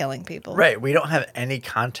Nick killing people. Right. We don't have any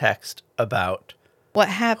context about what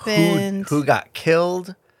happened, who got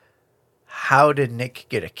killed, how did Nick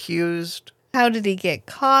get accused, how did he get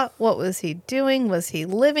caught, what was he doing, was he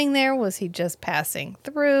living there, was he just passing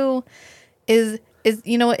through? Is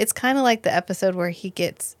you know, it's kind of like the episode where he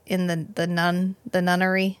gets in the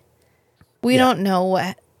nunnery. We don't know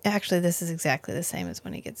what. Actually, this is exactly the same as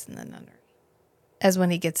when he gets in the nunnery. I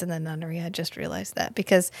just realized that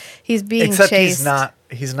because he's being chased.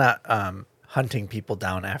 He's not hunting people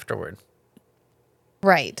down afterward.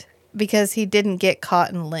 Right. Because he didn't get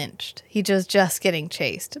caught and lynched. He just getting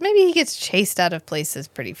chased. Maybe he gets chased out of places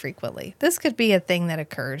pretty frequently. This could be a thing that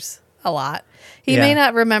occurs a lot. He may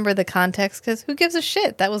not remember the context because who gives a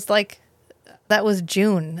shit? That was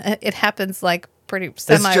June. It happens like pretty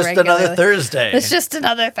semi-regularly. It's just another Thursday. It's just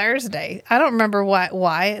another Thursday. I don't remember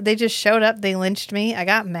why. They just showed up. They lynched me. I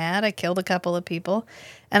got mad. I killed a couple of people.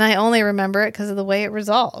 And I only remember it because of the way it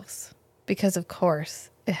resolves. Because, of course,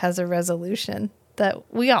 it has a resolution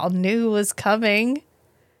that we all knew was coming.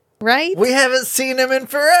 Right? We haven't seen him in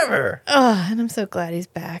forever. Oh, and I'm so glad he's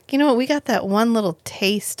back. You know what? We got that one little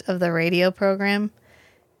taste of the radio program,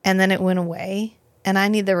 and then it went away. And I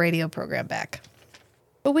need the radio program back.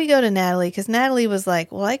 But we go to Natalie because Natalie was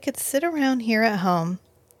like, well, I could sit around here at home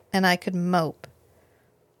and I could mope.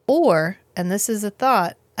 Or, and this is a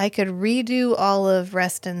thought, I could redo all of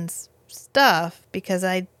Reston's stuff because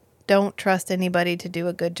I don't trust anybody to do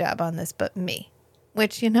a good job on this but me.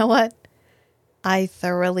 Which, you know what? I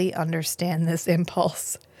thoroughly understand this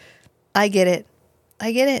impulse. I get it.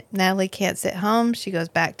 Natalie can't sit home. She goes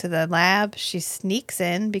back to the lab. She sneaks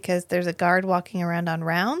in because there's a guard walking around on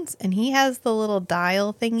rounds. And he has the little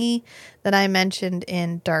dial thingy that I mentioned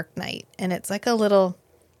in Dark Knight. And it's like a little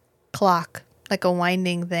clock, like a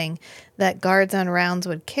winding thing that guards on rounds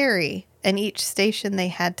would carry. And each station they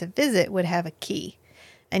had to visit would have a key.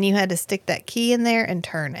 And you had to stick that key in there and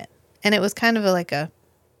turn it. And it was kind of like a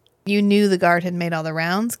You knew the guard had made all the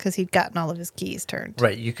rounds because he'd gotten all of his keys turned.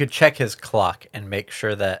 Right. You could check his clock and make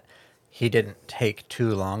sure that he didn't take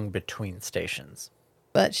too long between stations.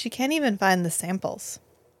 But she can't even find the samples.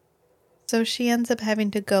 So she ends up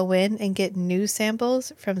having to go in and get new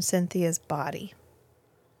samples from Cynthia's body.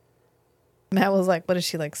 Matt was like, what is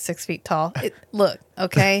she, like 6 feet tall? Look,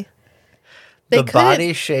 okay? The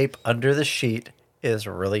body shape under the sheet is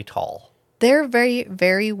really tall. There very,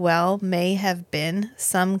 very well may have been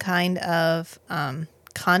some kind of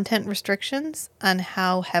content restrictions on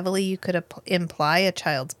how heavily you could imply a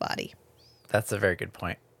child's body. That's a very good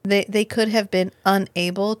point. They could have been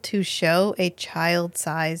unable to show a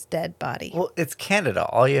child-sized dead body. Well, it's Canada.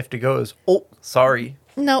 All you have to go is, oh, sorry.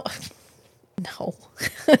 No.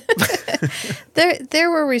 There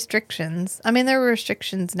were restrictions. I mean, there were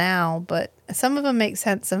restrictions now, but some of them make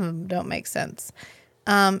sense, some of them don't make sense.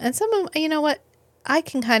 And some of them, you know what? I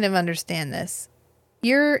can kind of understand this.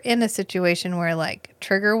 You're in a situation where, like,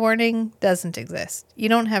 trigger warning doesn't exist. You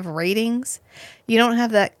don't have ratings. You don't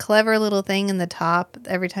have that clever little thing in the top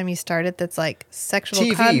every time you start it that's like sexual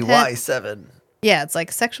content. TVY7. Yeah, it's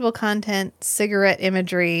like sexual content, cigarette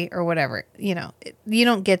imagery, or whatever. You know, you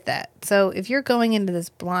don't get that. So if you're going into this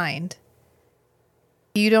blind,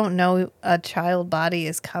 you don't know a child body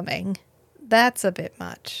is coming. That's a bit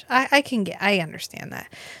much. I understand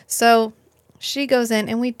that. So she goes in,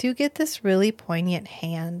 and we do get this really poignant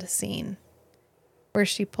hand scene where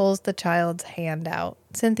she pulls the child's hand out,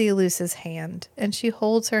 Cynthia Luce's hand, and she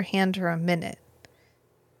holds her hand for a minute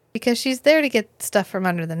because she's there to get stuff from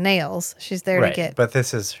under the nails. She's there to get... But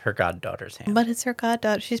this is her goddaughter's hand. But it's her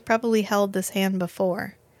goddaughter. She's probably held this hand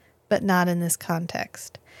before, but not in this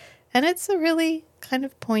context. And it's a really kind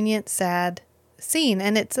of poignant, sad scene,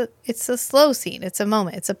 and it's a slow scene. It's a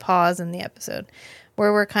moment. It's a pause in the episode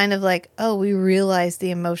where we're kind of like, oh, we realize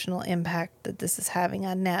the emotional impact that this is having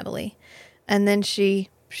on Natalie. And then she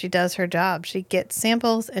does her job. She gets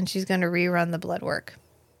samples, and she's going to rerun the blood work.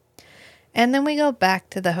 And then we go back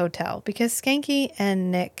to the hotel because Skanky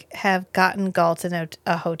and Nick have gotten Galt in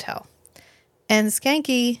a hotel. And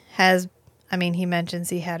Skanky has, I mean, he mentions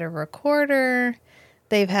he had a recorder.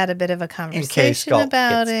 They've had a bit of a conversation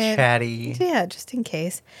about it. Chatty. Yeah, just in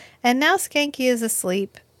case. And now Skanky is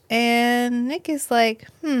asleep. And Nick is like,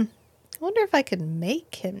 I wonder if I could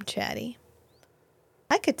make him chatty.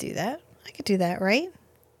 I could do that. I could do that, right?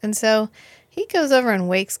 And so he goes over and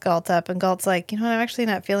wakes Galt up. And Galt's like, you know what? I'm actually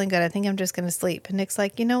not feeling good. I think I'm just going to sleep. And Nick's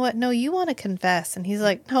like, you know what? No, you want to confess. And he's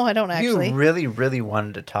like, no, I don't actually. You really, really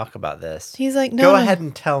wanted to talk about this. He's like, no. Go ahead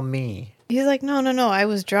and tell me. He's like, no. I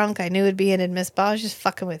was drunk. I knew it'd be inadmissible. I was just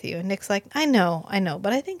fucking with you. And Nick's like, I know.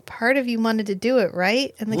 But I think part of you wanted to do it,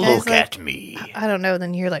 right? And the guy's Look like, at me. I don't know.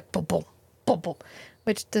 Then you're like, boom, boom, boom, boom.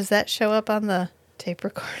 Which, does that show up on the tape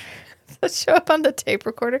recorder? Does that show up on the tape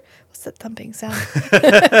recorder? What's that thumping sound?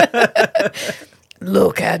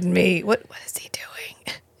 Look at me. What is he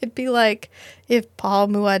doing? It'd be like if Paul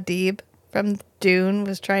Muad'Dib from Dune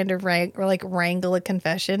was trying to wrangle a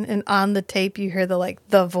confession, and on the tape you hear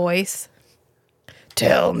the voice.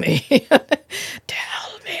 Tell me.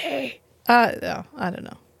 Tell me. No, I don't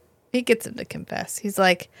know. He gets him to confess. He's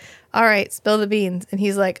like, all right, spill the beans. And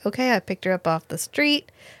he's like, okay, I picked her up off the street.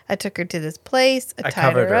 I took her to this place. I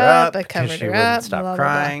tied her up. I covered her up. Stop blah,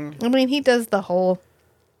 crying. blah, blah. I mean, he goes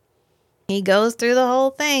through the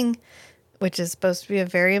whole thing, which is supposed to be a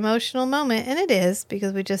very emotional moment. And it is,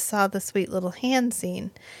 because we just saw the sweet little hand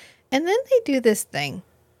scene. And then they do this thing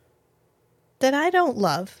that I don't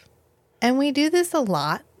love. And we do this a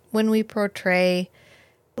lot when we portray,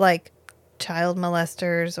 like, child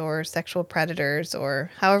molesters or sexual predators or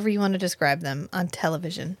however you want to describe them on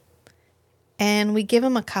television. And we give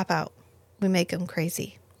them a cop-out. We make them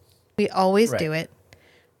crazy. We always do it.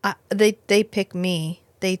 They pick me.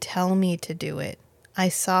 They tell me to do it. I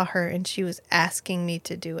saw her and she was asking me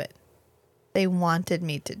to do it. They wanted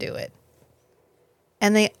me to do it.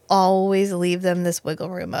 And they always leave them this wiggle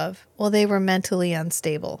room of, well, they were mentally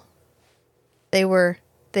unstable.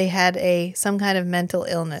 They had some kind of mental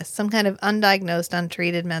illness, some kind of undiagnosed,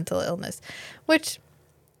 untreated mental illness, which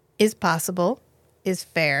is possible, is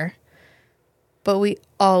fair, but we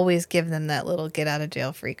always give them that little get out of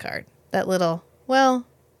jail free card. That little, well,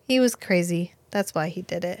 he was crazy, that's why he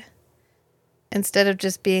did it. Instead of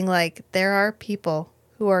just being like, there are people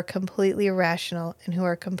who are completely rational and who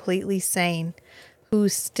are completely sane who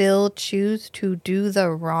still choose to do the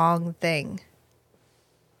wrong thing.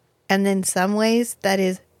 And in some ways, that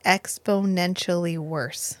is exponentially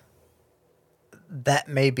worse. That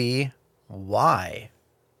may be why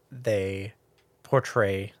they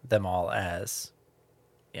portray them all as,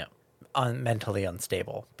 mentally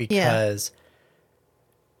unstable. Because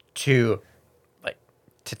to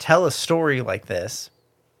tell a story like this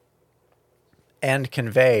and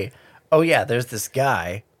convey, oh yeah, there's this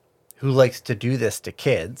guy who likes to do this to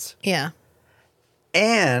kids. Yeah.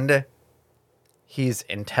 And he's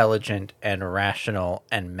intelligent and rational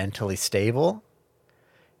and mentally stable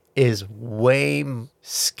is way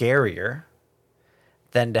scarier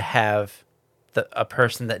than to have a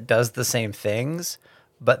person that does the same things,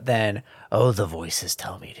 but then, oh, the voices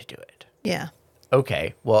tell me to do it. Yeah.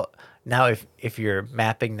 Okay, well, now if you're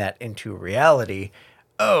mapping that into reality,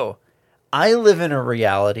 oh, I live in a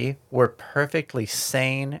reality where perfectly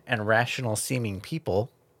sane and rational seeming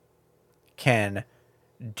people can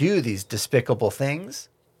do these despicable things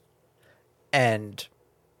and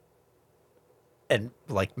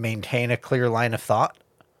like maintain a clear line of thought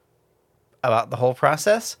about the whole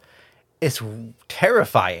process. It's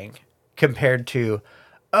terrifying compared to,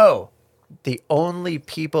 oh, the only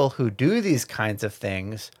people who do these kinds of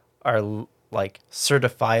things are like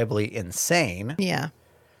certifiably insane. Yeah.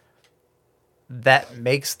 That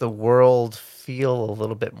makes the world feel a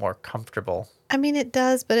little bit more comfortable. I mean, it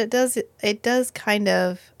does, but it does kind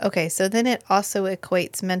of, okay, so then it also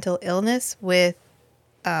equates mental illness with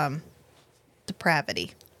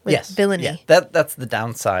depravity, with villainy. Yeah, that's the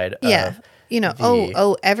downside of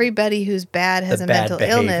everybody who's bad has a mental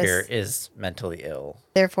behavior illness. Is mentally ill.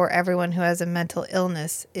 Therefore, everyone who has a mental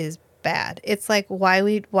illness is bad. It's like, why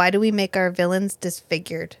do we make our villains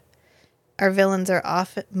disfigured? Our villains are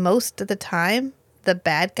often, most of the time, the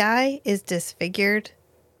bad guy is disfigured,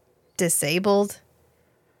 disabled,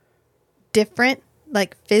 different,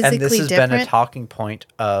 like physically different. And this has been a talking point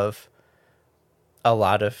of a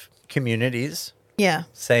lot of communities. Yeah.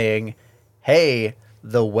 Saying, hey,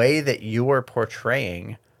 the way that you are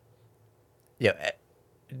portraying,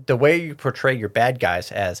 the way you portray your bad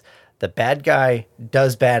guys as the bad guy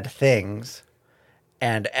does bad things,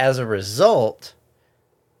 and as a result,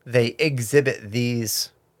 they exhibit these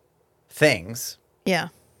things. Yeah.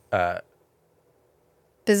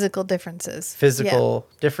 Physical differences.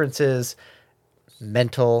 Differences,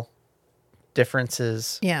 mental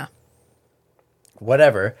differences. Yeah.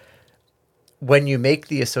 Whatever. When you make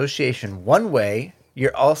the association one way,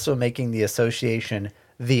 you're also making the association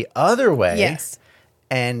the other way. Yes.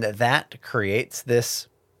 And that creates this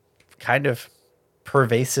kind of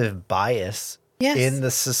pervasive bias in the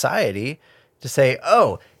society to say,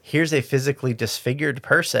 oh, here's a physically disfigured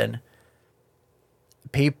person.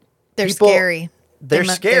 They're scary. They're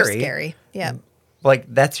scary. They're scary. Yeah. Like,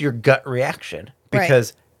 that's your gut reaction.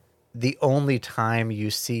 Because the only time you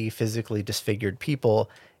see physically disfigured people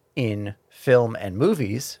in film and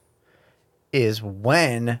movies is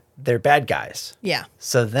when they're bad guys. Yeah.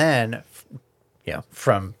 So then,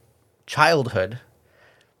 from childhood,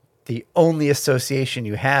 the only association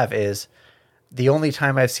you have is the only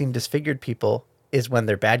time I've seen disfigured people is when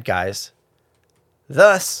they're bad guys.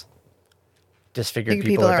 Thus, disfigured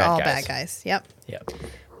people are all bad guys. Bad guys. Yep. Yep.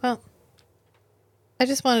 Well, I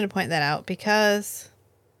just wanted to point that out because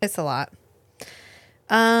it's a lot.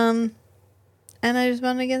 And I just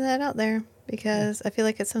wanted to get that out there because I feel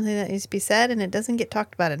like it's something that needs to be said and it doesn't get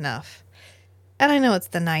talked about enough. And I know it's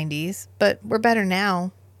the 90s, but we're better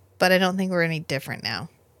now, but I don't think we're any different now.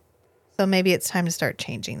 So maybe it's time to start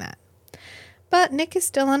changing that. But Nick is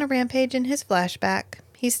still on a rampage in his flashback.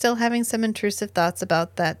 He's still having some intrusive thoughts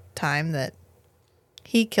about that time that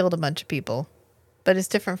he killed a bunch of people. But it's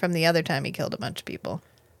different from the other time he killed a bunch of people.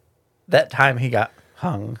 That time he got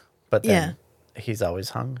hung, but then he's always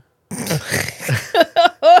hung. No.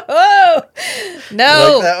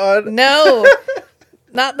 Like that one? No.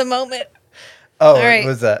 Not the moment. Oh, all right.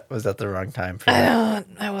 was that the wrong time for that?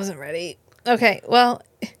 I wasn't ready. Okay, well,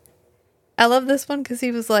 I love this one because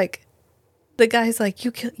he was like, the guy's like,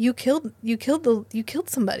 you killed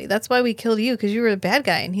somebody. That's why we killed you, because you were a bad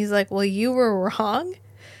guy. And he's like, well, you were wrong,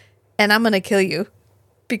 and I'm gonna kill you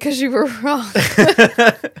because you were wrong.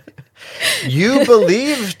 You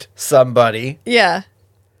believed somebody. Yeah.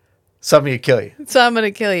 So I'm going to kill you. So I'm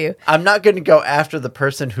going to kill you. I'm not going to go after the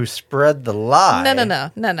person who spread the lie. No.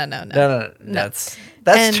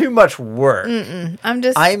 That's too much work.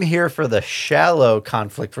 I'm here for the shallow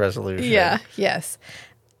conflict resolution. Yeah, yes.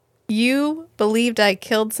 You believed I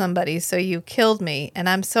killed somebody, so you killed me, and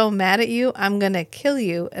I'm so mad at you, I'm going to kill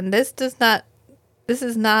you. And this is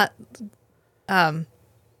not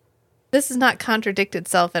contradict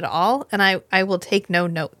itself at all, and I will take no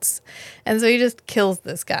notes. And so he just kills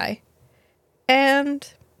this guy. And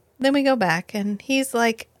then we go back, and he's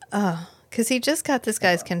like, because he just got this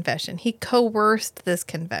guy's confession. He coerced this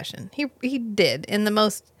confession. He did in the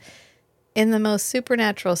most in the most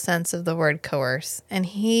supernatural sense of the word coerce, and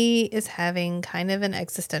he is having kind of an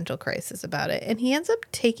existential crisis about it. And he ends up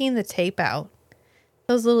taking the tape out,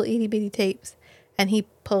 those little itty bitty tapes, and he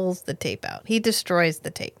pulls the tape out. He destroys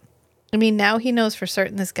the tape. I mean, now he knows for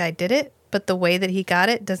certain this guy did it, but the way that he got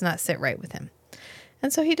it does not sit right with him.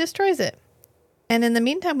 And so he destroys it. And in the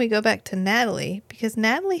meantime, we go back to Natalie, because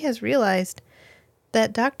Natalie has realized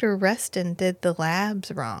that Dr. Reston did the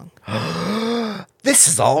labs wrong. This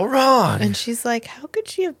is all wrong. And she's like, how could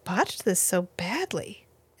she have botched this so badly?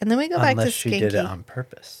 And then we go back to Skanky. Unless she did it on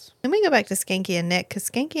purpose. Then we go back to Skanky and Nick, because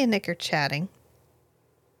Skanky and Nick are chatting.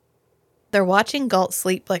 They're watching Galt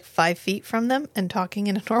sleep like 5 feet from them and talking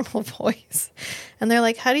in a normal voice. And they're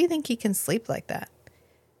like, how do you think he can sleep like that?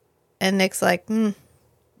 And Nick's like,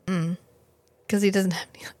 because he doesn't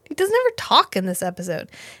ever talk in this episode.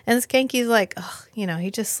 And Skanky's like, oh,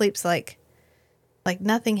 he just sleeps like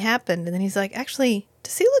nothing happened. And then he's like, actually,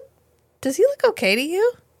 does he look okay to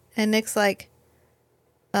you? And Nick's like,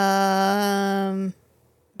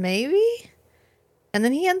 maybe. And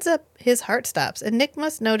then his heart stops. And Nick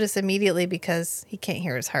must notice immediately because he can't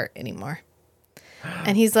hear his heart anymore.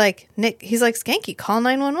 And he's like, Skanky, call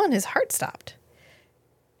 911. His heart stopped.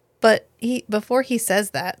 But before he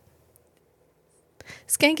says that,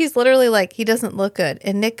 Skanky's literally like, he doesn't look good.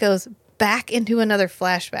 And Nick goes back into another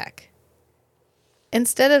flashback.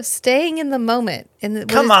 Instead of staying in the moment.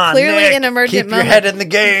 Come on, clearly Nick, an emergent keep moment. your head in the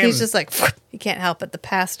game. He's just like, he can't help it. The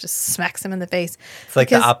past just smacks him in the face. It's like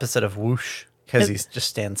the opposite of whoosh. Because he just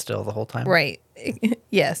stands still the whole time. Right.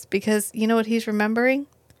 Yes, because you know what he's remembering?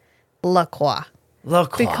 Lacroix.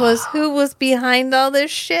 Because who was behind all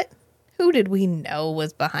this shit? Who did we know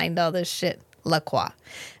was behind all this shit? Lacroix.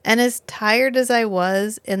 And as tired as I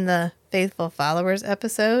was in the Faithful Followers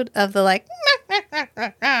episode of the like,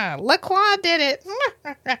 Lacroix did it,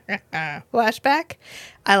 flashback,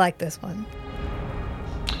 I like this one.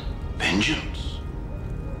 Vengeance?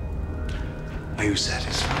 Are you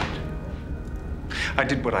satisfied? I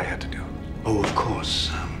did what I had to do. Oh, of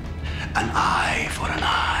course. An eye for an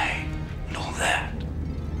eye and all that.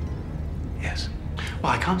 Yes.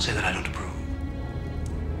 Well, I can't say that I don't approve.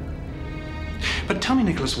 But tell me,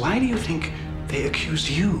 Nicholas, why do you think they accused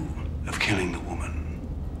you of killing the woman?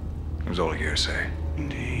 It was all hearsay.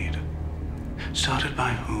 Indeed. Started by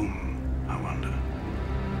whom, I wonder?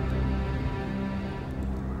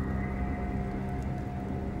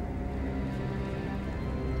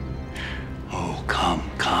 Oh, come.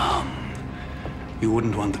 You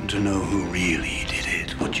wouldn't want them to know who really did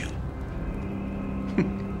it, would you?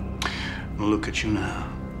 Look at you now.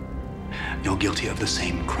 You're guilty of the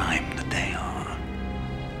same crime that they are.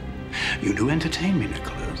 You do entertain me,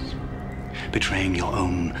 Nicholas, betraying your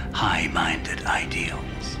own high-minded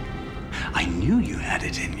ideals. I knew you had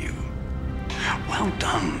it in you. Well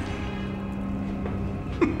done.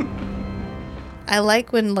 I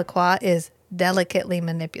like when Lacroix is delicately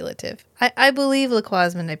manipulative. I believe Lacroix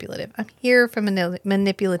is manipulative. I'm here for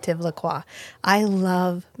manipulative Lacroix. I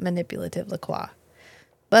love manipulative Lacroix.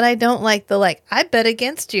 But I don't like the I bet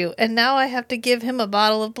against you and now I have to give him a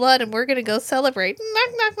bottle of blood and we're going to go celebrate.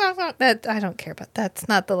 That I don't care about. That's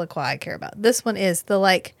not the Lacroix I care about. This one is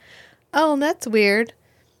the oh, that's weird.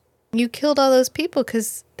 You killed all those people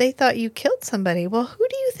because they thought you killed somebody. Well, who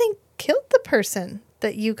do you think killed the person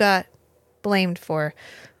that you got blamed for?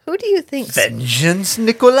 Who do you think... Vengeance,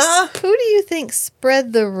 Nicolas? Who do you think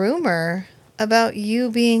spread the rumor about you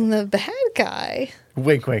being the bad guy?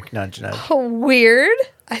 Wink, wink, nudge, nudge. Oh, weird.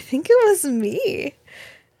 I think it was me.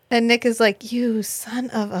 And Nick is like, you son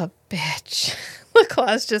of a bitch.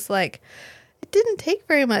 Lacroix's just like, it didn't take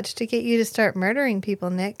very much to get you to start murdering people,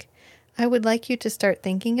 Nick. I would like you to start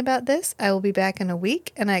thinking about this. I will be back in a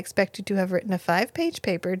week, and I expect you to have written a 5-page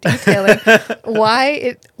paper detailing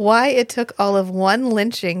why it took all of one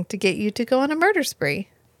lynching to get you to go on a murder spree.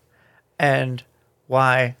 And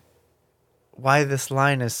why this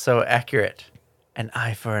line is so accurate. An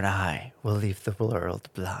eye for an eye will leave the world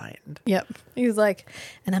blind. Yep. He's like,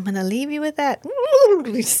 and I'm going to leave you with that.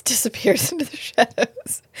 He just disappears into the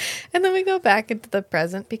shadows. And then we go back into the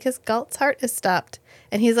present because Galt's heart is stopped.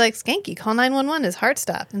 And he's like, Skanky, call 911. His heart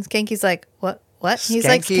stopped. And Skanky's like, what? He's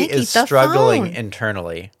like, Skanky is struggling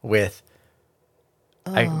internally with,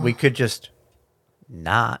 we could just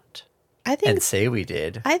not and say we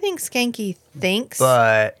did. I think Skanky thinks.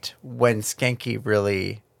 But when Skanky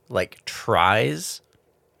really tries,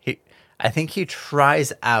 I think he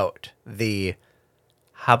tries out the,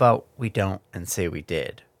 how about we don't and say we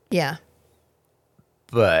did? Yeah.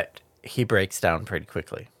 But he breaks down pretty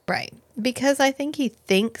quickly. Right. Because I think he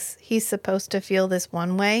thinks he's supposed to feel this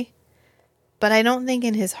one way. But I don't think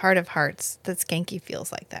in his heart of hearts that Skanky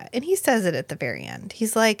feels like that. And he says it at the very end.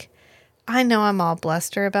 He's like, I know I'm all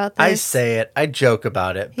bluster about this. I say it. I joke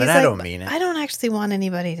about it, but I don't mean it. I don't actually want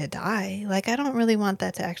anybody to die. Like, I don't really want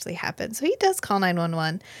that to actually happen. So he does call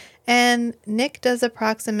 911. And Nick does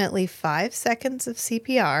approximately 5 seconds of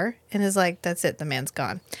CPR and is like, that's it. The man's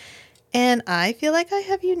gone. And I feel like I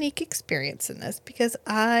have unique experience in this because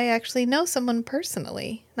I actually know someone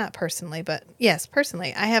personally. Not personally, but yes,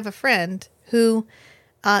 personally. I have a friend who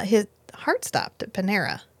his heart stopped at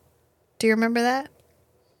Panera. Do you remember that?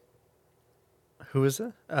 Who is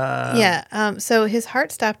it? Yeah. So his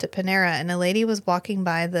heart stopped at Panera, and a lady was walking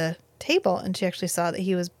by the table, and she actually saw that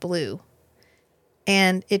he was blue.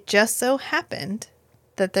 And it just so happened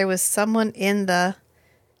that there was someone in the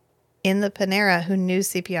Panera who knew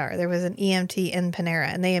CPR. There was an EMT in Panera,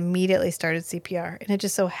 and they immediately started CPR. And it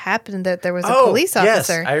just so happened that there was a police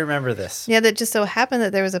officer. Yes, I remember this. Yeah, that just so happened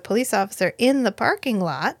that there was a police officer in the parking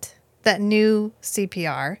lot that knew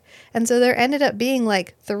CPR. And so there ended up being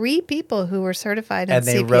like 3 people who were certified in CPR. And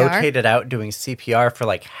they rotated out doing CPR for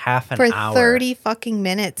like half an hour. For 30 fucking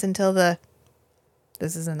minutes until this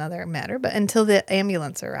is another matter, but until the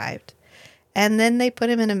ambulance arrived. And then they put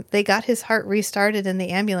him they got his heart restarted in the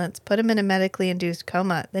ambulance, put him in a medically induced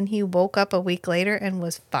coma. Then he woke up a week later and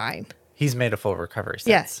was fine. He's made a full recovery since.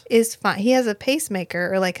 Yes, is fine. He has a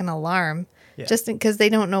pacemaker or like an alarm. Yeah. Just because they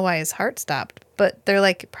don't know why his heart stopped. But they're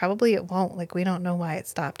like, probably it won't. Like, we don't know why it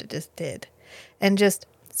stopped. It just did. And just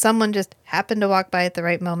someone just happened to walk by at the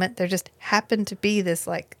right moment. There just happened to be this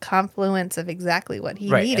like confluence of exactly what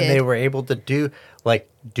he needed. And they were able to do, like,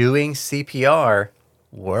 doing CPR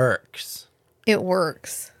works. It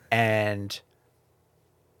works. And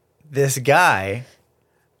this guy,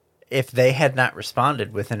 if they had not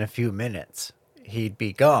responded within a few minutes, he'd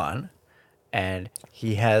be gone. And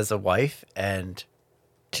he has a wife and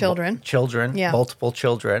children, yeah. Multiple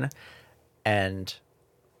children, and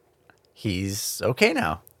he's okay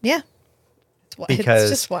now. Yeah.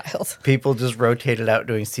 Because it's just wild. People just rotated out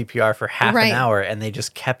doing CPR for half an hour, and they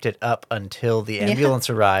just kept it up until the ambulance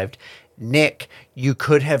arrived. Nick, you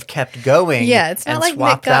could have kept going. Yeah, it's not like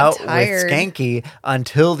swapped Nick got out tired with Skanky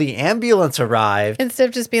until the ambulance arrived. Instead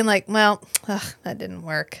of just being like, well, that didn't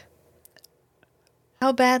work.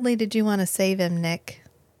 How badly did you want to save him, Nick?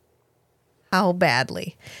 How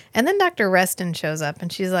badly? And then Dr. Reston shows up,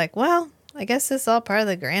 and she's like, well, I guess this is all part of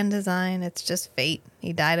the grand design. It's just fate.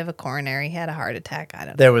 He died of a coronary. He had a heart attack. I don't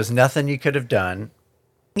know. There was nothing you could have done.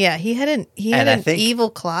 Yeah, he had an evil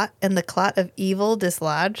clot, and the clot of evil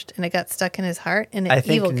dislodged, and it got stuck in his heart, and I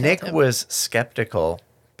think Nick was skeptical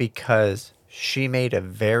because she made a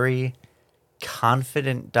very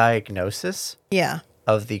confident diagnosis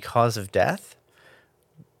of the cause of death.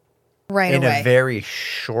 Right in away. A very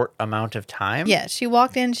short amount of time. Yeah, she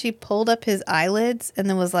walked in, she pulled up his eyelids, and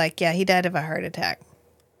then was like, yeah, he died of a heart attack.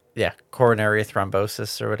 Yeah, coronary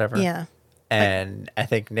thrombosis or whatever. Yeah. And I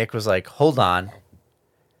think Nick was like, hold on.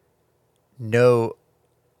 No,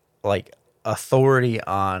 like, authority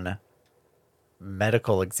on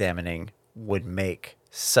medical examining would make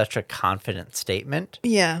such a confident statement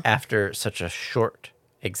after such a short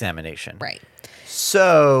examination. Right.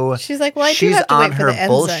 So she's like, well, I do she's have to on wait for her the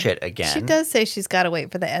bullshit enzyme. again. She does say she's got to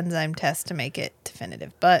wait for the enzyme test to make it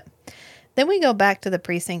definitive. But then we go back to the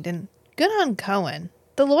precinct, and good on Cohen.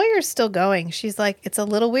 The lawyer's still going. She's like, it's a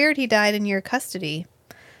little weird he died in your custody.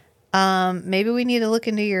 Maybe we need to look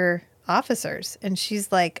into your officers. And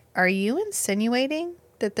she's like, are you insinuating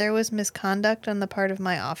that there was misconduct on the part of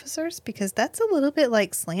my officers? Because that's a little bit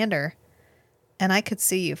like slander. And I could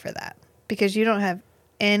sue you for that because you don't have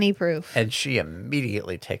any proof. And she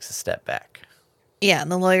immediately takes a step back. Yeah,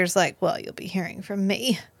 and the lawyer's like, well, you'll be hearing from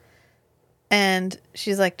me. And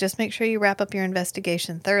she's like, just make sure you wrap up your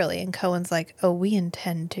investigation thoroughly. And Cohen's like, oh, we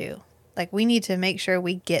intend to. Like, we need to make sure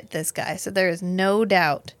we get this guy. So there is no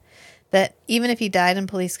doubt that even if he died in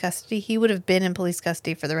police custody, he would have been in police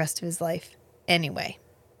custody for the rest of his life anyway.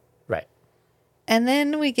 Right. And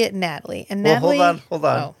then we get Natalie. And Natalie... Hold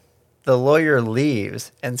on. Oh. The lawyer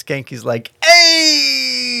leaves, and Skanky's like,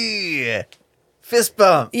 hey! Fist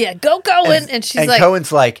bump. Yeah, go Cohen. And she's like... And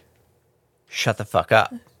Cohen's like, shut the fuck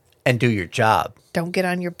up and do your job. Don't get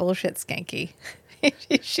on your bullshit, Skanky.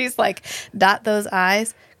 She's like, dot those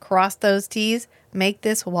I's, cross those T's, make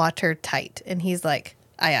this watertight. And he's like,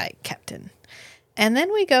 aye, aye, Captain. And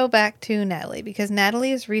then we go back to Natalie, because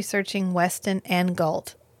Natalie is researching Weston and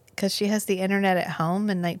Galt, because she has the internet at home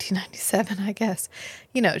in 1997, I guess.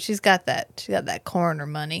 You know, she's got that coroner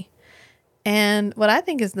money. And what I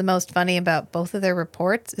think is the most funny about both of their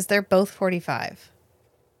reports is they're both 45.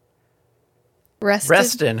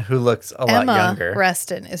 Reston, who looks a lot younger.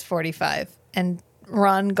 Reston is 45. and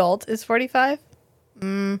Ron Galt is 45?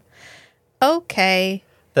 Okay.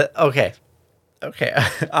 Okay.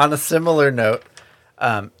 On a similar note,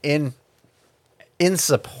 in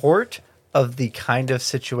support of the kind of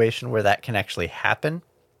situation where that can actually happen,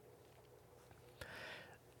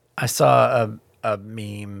 I saw a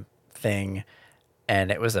meme thing,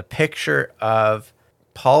 and it was a picture of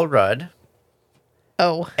Paul Rudd.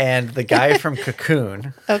 Oh. And the guy from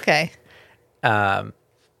Cocoon. Okay. The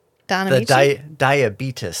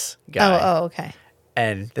diabetes guy. Oh, okay.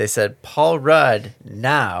 And they said Paul Rudd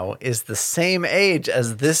now is the same age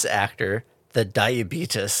as this actor, the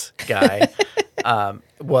diabetes guy,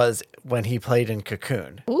 was when he played in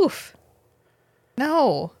Cocoon. Oof.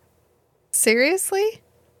 No. Seriously?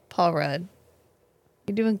 Paul Rudd.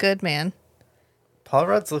 You're doing good, man. Paul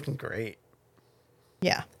Rudd's looking great.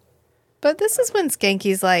 Yeah. But this is when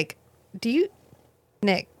Skanky's like,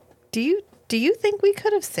 Nick, do you think we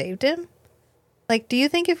could have saved him? Like, do you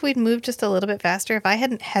think if we'd moved just a little bit faster, if I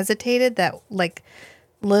hadn't hesitated that, like,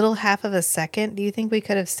 little half of a second, do you think we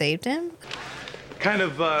could have saved him? Kind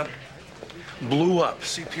of, blew up.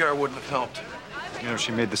 CPR wouldn't have helped. You know,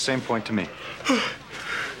 she made the same point to me.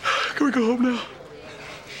 Can we go home now?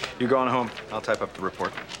 You're going home. I'll type up the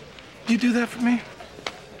report. You do that for me?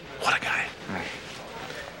 What a guy.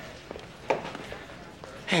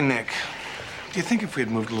 Hey, Nick, do you think if we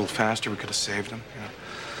had moved a little faster, we could have saved him? You know?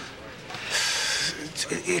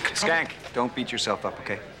 Skank, don't beat yourself up,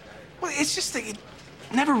 okay? Well, it's just that you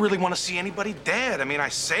never really want to see anybody dead. I mean, I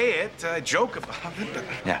say it, I joke about it, but...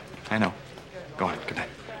 Yeah, I know. Go on, good night.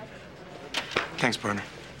 Thanks, partner.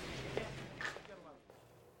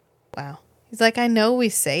 Wow. He's like, I know we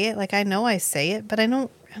say it. Like, I know I say it, but I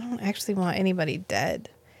don't actually want anybody dead.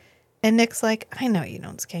 And Nick's like, I know you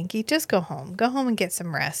don't, Skanky. Just go home. Go home and get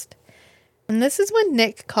some rest. And this is when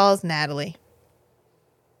Nick calls Natalie.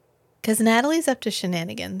 Because Natalie's up to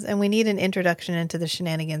shenanigans, and we need an introduction into the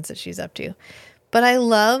shenanigans that she's up to. But I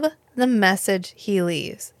love the message he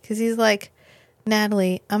leaves. Because he's like,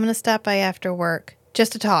 Natalie, I'm going to stop by after work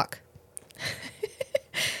just to talk.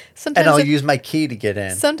 And I'll use my key to get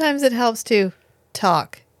in. Sometimes it helps to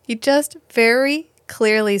talk. He just very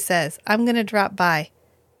clearly says, I'm going to drop by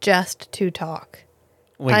just to talk.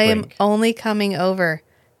 Wink, I am wink. only coming over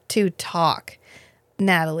to talk.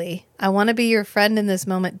 Natalie, I want to be your friend in this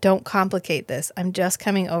moment. Don't complicate this. I'm just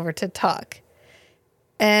coming over to talk.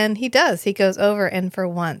 And he does. He goes over, and for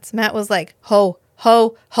once, Matt was like, hold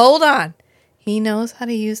on. He knows how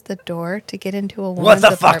to use the door to get into a woman's What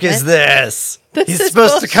the apartment. fuck is this? This He's is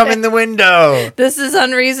supposed to come bullshit. in the window. This is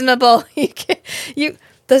unreasonable.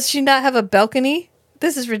 Does she not have a balcony?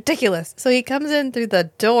 This is ridiculous. So he comes in through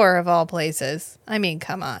the door of all places. I mean,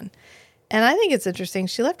 come on. And I think it's interesting.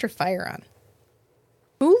 She left her fire on.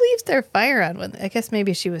 Who leaves their fire on when? I guess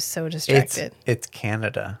maybe she was so distracted. It's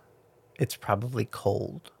Canada. It's probably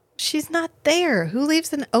cold. She's not there. Who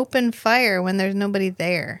leaves an open fire when there's nobody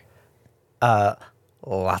there?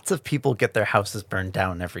 Lots of people get their houses burned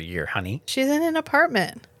down every year, honey. She's in an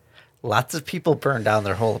apartment. Lots of people burn down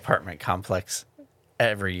their whole apartment complex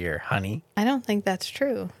every year, honey. I don't think that's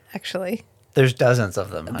true, actually. There's dozens of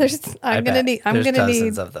them. Honey. I'm gonna need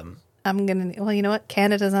dozens of them. Well, you know what?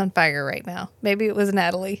 Canada's on fire right now. Maybe it was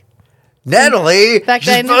Natalie. Natalie, in fact,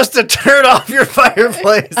 you're supposed to turn off your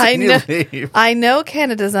fireplace you leave. I know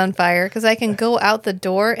Canada's on fire because I can go out the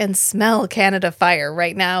door and smell Canada fire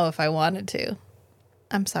right now if I wanted to.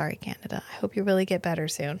 I'm sorry, Canada. I hope you really get better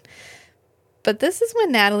soon. But this is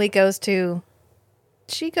when Natalie goes to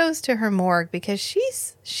her morgue because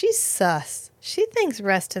she's sus. She thinks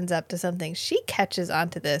Reston's up to something. She catches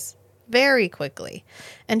onto this very quickly.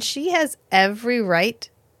 And she has every right,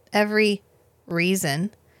 every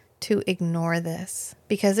reason to ignore this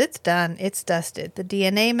because it's done. It's dusted. The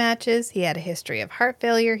DNA matches. He had a history of heart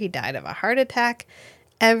failure. He died of a heart attack.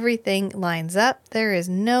 Everything lines up. There is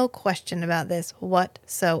no question about this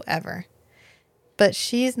whatsoever. But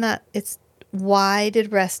she's not. It's why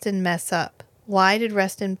did Reston mess up? Why did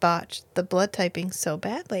Reston botch the blood typing so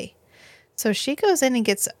badly? So she goes in and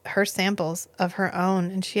gets her samples of her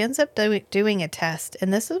own, and she ends up doing a test.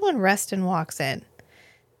 And this is when Reston walks in,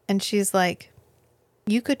 and she's like,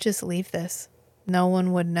 you could just leave this. No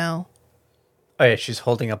one would know. Oh, yeah, she's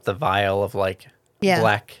holding up the vial of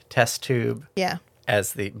black test tube. Yeah.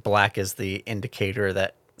 As the black is the indicator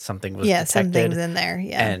that something was detected. Something's in there.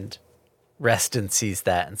 Yeah. And Reston sees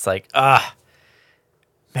that and it's like,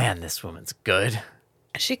 man, this woman's good.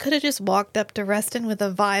 She could have just walked up to Reston with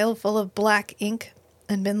a vial full of black ink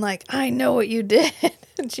and been like, I know what you did.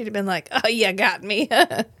 And she'd have been like, oh, you got me.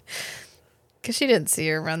 Because she didn't see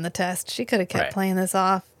her run the test. She could have kept playing this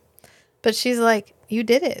off. But she's like, you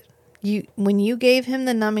did it. When you gave him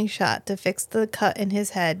the numbing shot to fix the cut in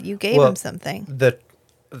his head, you gave him something.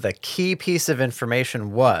 The key piece of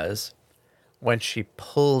information was when she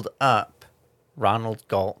pulled up Ronald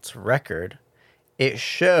Galt's record, it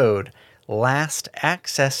showed last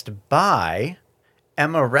accessed by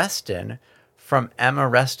Emma Reston from Emma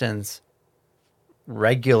Reston's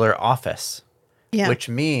regular office, which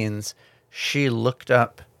means she looked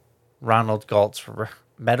up Ronald Galt's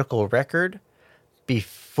medical record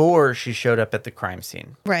before she showed up at the crime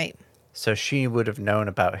scene. Right. So she would have known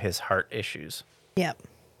about his heart issues. Yep.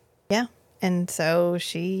 Yeah. And so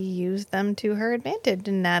she used them to her advantage,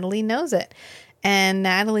 and Natalie knows it. And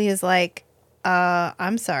Natalie is like,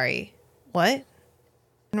 I'm sorry. What?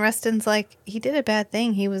 And Reston's like, he did a bad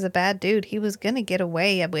thing. He was a bad dude. He was going to get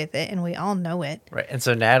away with it, and we all know it. Right. And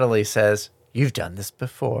so Natalie says, you've done this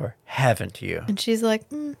before, haven't you? And she's like,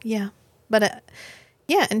 yeah. But,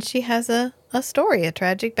 yeah, and she has a story, a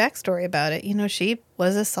tragic backstory about it. You know, she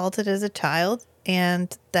was assaulted as a child,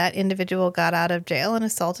 and that individual got out of jail and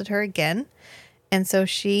assaulted her again. And so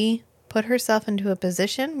she put herself into a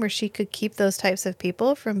position where she could keep those types of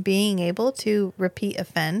people from being able to repeat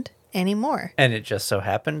offend anymore. And it just so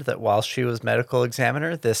happened that while she was medical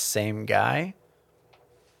examiner, this same guy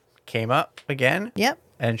came up again. Yep.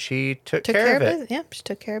 And she took care of it. Yep, she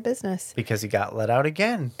took care of business. Because he got let out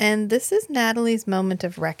again. And this is Natalie's moment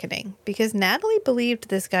of reckoning. Because Natalie believed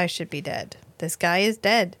this guy should be dead. This guy is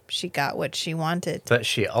dead. She got what she wanted. But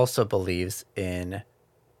she also believes in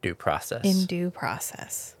due process. In due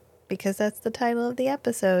process. Because that's the title of the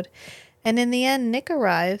episode. And in the end, Nick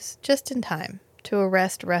arrives just in time to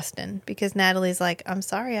arrest Reston. Because Natalie's like, I'm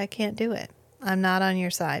sorry, I can't do it. I'm not on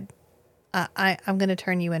your side. I'm going to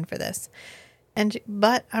turn you in for this.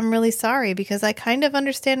 But I'm really sorry because I kind of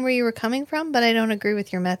understand where you were coming from, but I don't agree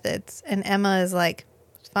with your methods. And Emma is like,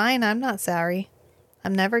 fine, I'm not sorry.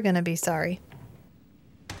 I'm never going to be sorry.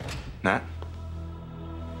 Nat?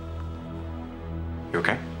 You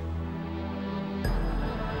okay?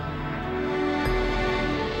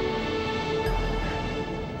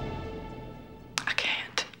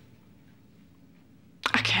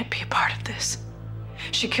 I can't be a part of this.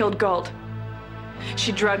 She killed Galt.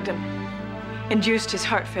 She drugged him. Induced his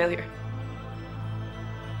heart failure.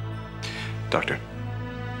 Doctor.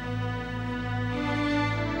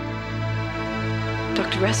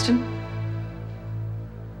 Dr. Reston,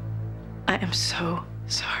 I am so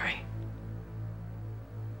sorry.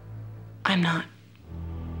 I'm not.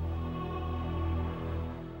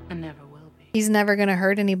 I never will be. He's never going to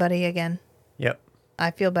hurt anybody again. Yep.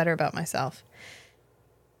 I feel better about myself.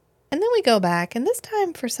 And then we go back, and this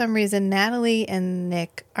time, for some reason, Natalie and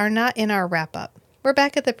Nick are not in our wrap-up. We're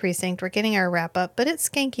back at the precinct. We're getting our wrap-up, but it's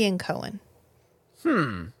Skanky and Cohen.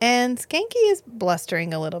 And Skanky is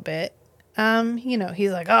blustering a little bit. You know,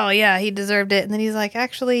 he's like, oh, yeah, he deserved it. And then he's like,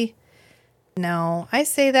 actually, no, I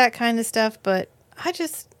say that kind of stuff, but I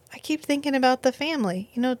keep thinking about the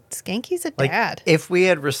family. You know, Skanky's a dad. If we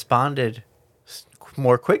had responded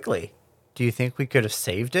more quickly, do you think we could have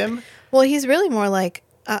saved him? Well, he's really more like,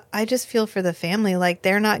 I just feel for the family. Like,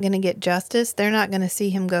 they're not going to get justice. They're not going to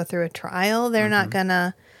see him go through a trial. They're not going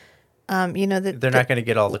to, you know. They're not going to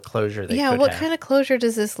get all the closure they could have. Yeah, what kind of closure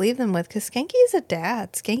does this leave them with? Because Skanky is a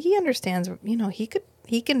dad. Skanky understands, you know, he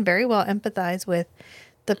can very well empathize with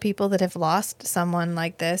the people that have lost someone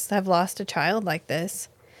like this, have lost a child like this.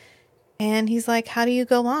 And he's like, how do you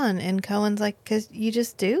go on? And Cohen's like, because you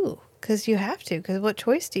just do. Because you have to. Because what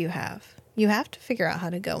choice do you have? You have to figure out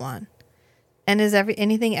how to go on. And is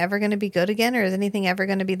anything ever going to be good again, or is anything ever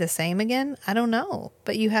going to be the same again? I don't know.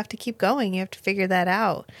 But you have to keep going. You have to figure that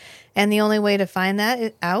out. And the only way to find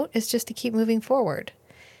that out is just to keep moving forward.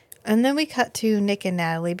 And then we cut to Nick and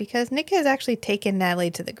Natalie, because Nick has actually taken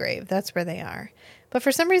Natalie to the grave. That's where they are. But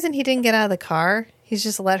for some reason, he didn't get out of the car. He's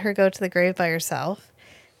just let her go to the grave by herself.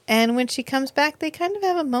 And when she comes back, they kind of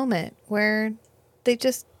have a moment where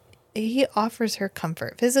he offers her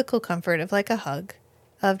comfort, physical comfort of like a hug.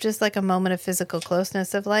 Of just like a moment of physical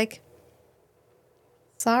closeness of like,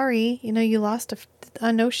 sorry, you know, you lost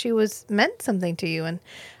I know she meant something to you. And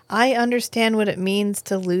I understand what it means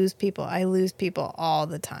to lose people. I lose people all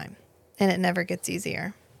the time. And it never gets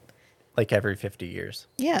easier. Like every 50 years.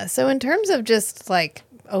 Yeah. So in terms of just like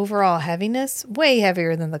overall heaviness, way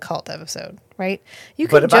heavier than the cult episode, right?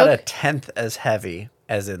 But about a tenth as heavy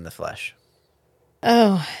as In the Flesh.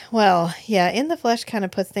 Oh, well, yeah, In the Flesh kind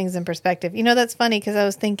of puts things in perspective. You know, that's funny because I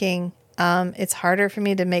was thinking it's harder for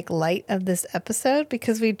me to make light of this episode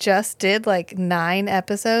because we just did like 9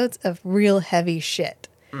 episodes of real heavy shit.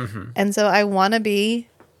 Mm-hmm. And so I want to be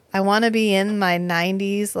in my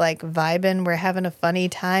 90s, like vibing. We're having a funny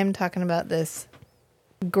time talking about this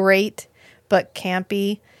great but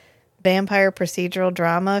campy vampire procedural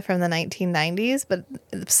drama from the 1990s, but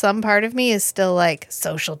some part of me is still like,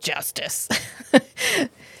 social justice.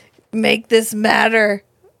 Make this matter.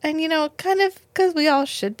 And, you know, kind of because we all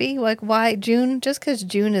should be. Like, why June? Just because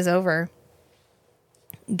June is over,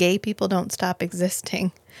 gay people don't stop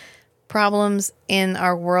existing. Problems in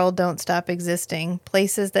our world don't stop existing.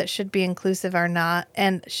 Places that should be inclusive are not,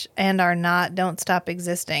 and are not, don't stop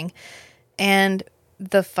existing. And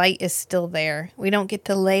the fight is still there. We don't get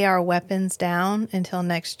to lay our weapons down until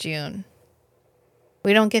next June.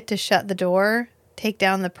 We don't get to shut the door, take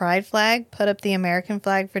down the pride flag, put up the American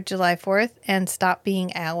flag for July 4th, and stop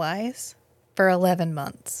being allies for 11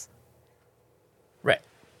 months.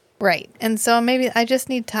 Right. And so maybe I just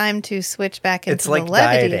need time to switch back into the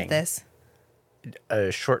levity dieting. of this.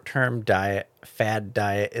 A short-term fad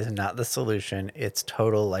diet is not the solution. It's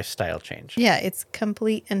total lifestyle change. Yeah, it's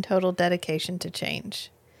complete and total dedication to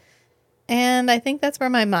change. And I think that's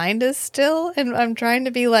where my mind is still. And I'm trying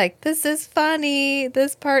to be like, this is funny.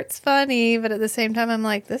 This part's funny. But at the same time, I'm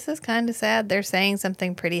like, this is kind of sad. They're saying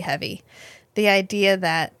something pretty heavy. The idea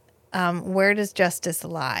that where does justice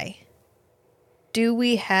lie? Do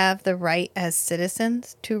we have the right as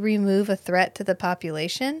citizens to remove a threat to the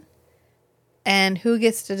population? And who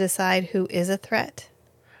gets to decide who is a threat?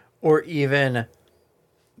 Or even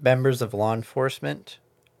members of law enforcement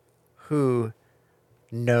who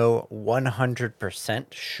know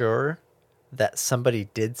 100% sure that somebody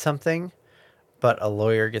did something, but a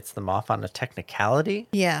lawyer gets them off on a technicality.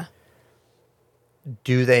 Yeah.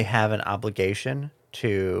 Do they have an obligation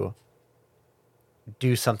to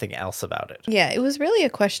do something else about it? Yeah, it was really a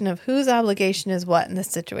question of whose obligation is what in this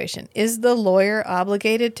situation. Is the lawyer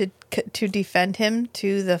obligated to defend him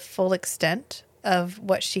to the full extent of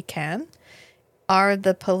what she can? Are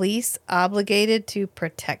the police obligated to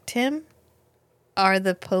protect him? Are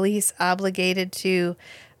the police obligated to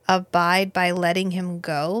abide by letting him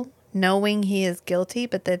go, knowing he is guilty,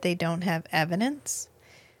 but that they don't have evidence?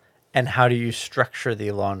 And how do you structure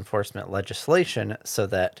the law enforcement legislation so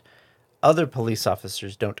that other police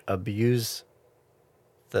officers don't abuse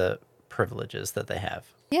the privileges that they have?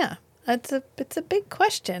 Yeah, it's a big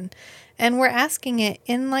question. And we're asking it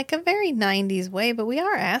in like a very 90s way, but we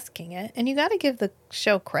are asking it. And you got to give the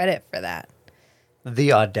show credit for that.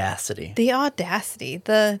 The audacity.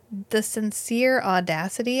 The sincere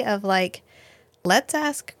audacity of like, let's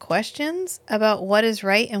ask questions about what is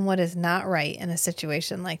right and what is not right in a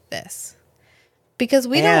situation like this. Because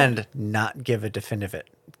and not give a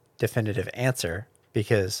definitive answer,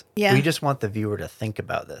 because we just want the viewer to think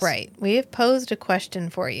about this. Right. We have posed a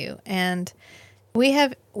question for you, and we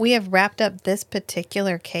have wrapped up this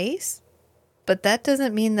particular case, but that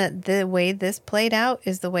doesn't mean that the way this played out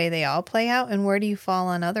is the way they all play out. And where do you fall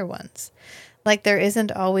on other ones? Like, there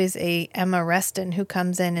isn't always a Emma Reston who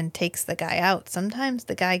comes in and takes the guy out. Sometimes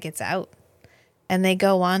the guy gets out and they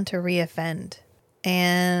go on to reoffend.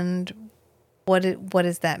 And what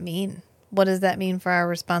does that mean? What does that mean for our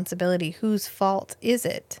responsibility? Whose fault is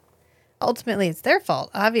it? Ultimately, it's their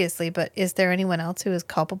fault, obviously, but is there anyone else who is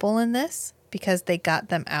culpable in this because they got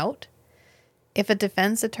them out? If a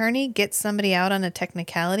defense attorney gets somebody out on a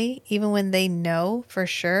technicality, even when they know for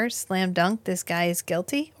sure, slam dunk, this guy is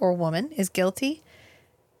guilty or woman is guilty,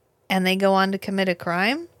 and they go on to commit a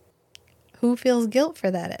crime, who feels guilt for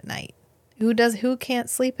that at night? Who can't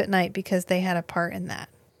sleep at night because they had a part in that?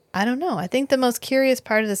 I don't know. I think the most curious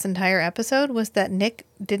part of this entire episode was that Nick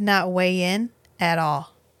did not weigh in at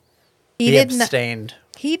all. He abstained.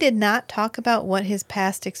 He did not talk about what his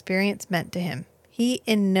past experience meant to him. He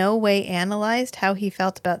in no way analyzed how he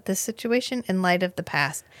felt about this situation in light of the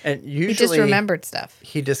past. And usually he just remembered stuff.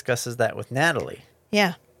 He discusses that with Natalie.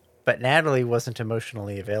 Yeah. But Natalie wasn't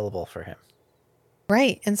emotionally available for him.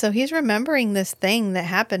 Right. And so he's remembering this thing that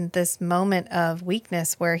happened, this moment of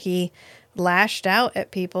weakness where he lashed out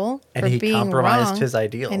at people and for he being compromised wrong, his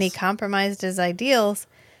ideals. And he compromised his ideals.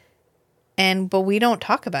 But we don't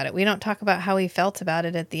talk about it. We don't talk about how he felt about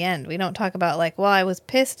it at the end. We don't talk about like, well, I was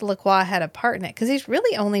pissed Lacroix had a part in it. Because he's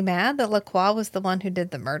really only mad that Lacroix was the one who did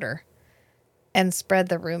the murder and spread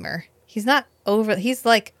the rumor. He's not over. He's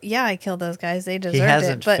like, yeah, I killed those guys. They deserved it. He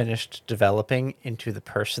hasn't finished developing into the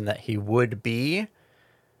person that he would be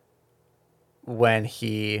when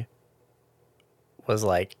he was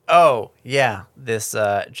like, oh, yeah, this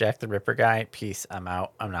Jack the Ripper guy, peace, I'm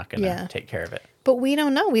out. I'm not going to take care of it. But we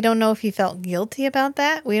don't know. We don't know if he felt guilty about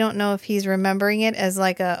that. We don't know if he's remembering it as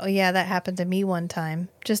like oh yeah, that happened to me one time.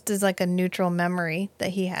 Just as like a neutral memory that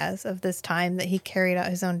he has of this time that he carried out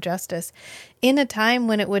his own justice in a time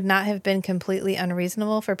when it would not have been completely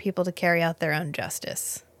unreasonable for people to carry out their own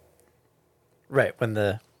justice. Right, when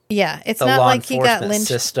the it's the not law like he got enforcement lynched.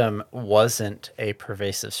 system wasn't a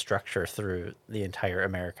pervasive structure through the entire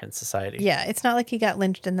American society. Yeah, it's not like he got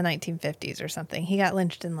lynched in the 1950s or something. He got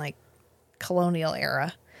lynched in like colonial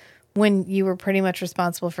era when you were pretty much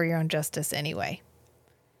responsible for your own justice anyway.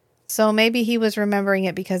 So maybe he was remembering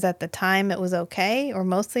it because at the time it was okay or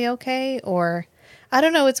mostly okay, or I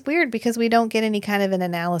don't know. It's weird because we don't get any kind of an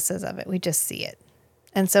analysis of it. We just see it.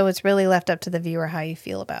 And so it's really left up to the viewer how you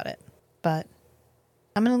feel about it. But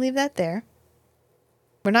I'm going to leave that there.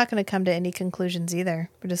 We're not going to come to any conclusions either.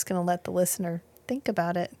 We're just going to let the listener think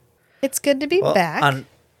about it. It's good to be back.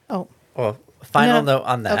 Final note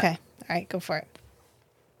on that. Okay. All right, go for it.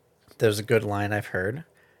 There's a good line I've heard,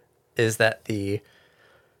 is that the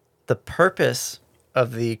purpose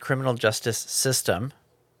of the criminal justice system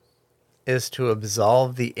is to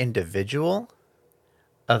absolve the individual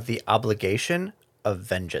of the obligation of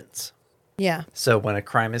vengeance. Yeah. So when a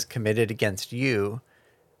crime is committed against you,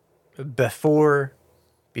 before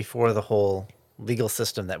the whole legal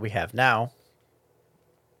system that we have now,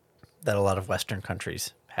 that a lot of Western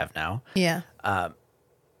countries have now, Yeah.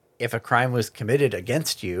 if a crime was committed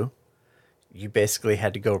against you, you basically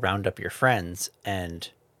had to go round up your friends,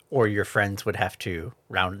 or your friends would have to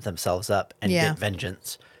round themselves up and get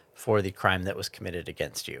vengeance for the crime that was committed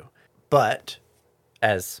against you. But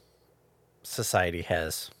as society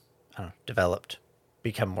has developed,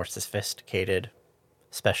 become more sophisticated,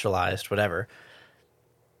 specialized, whatever,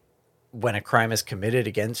 when a crime is committed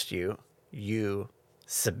against you, you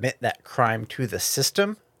submit that crime to the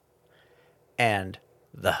system, and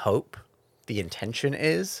the intention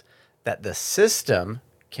is that the system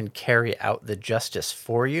can carry out the justice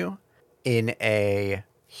for you in a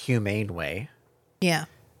humane way. Yeah.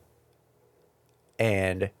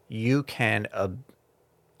 And you can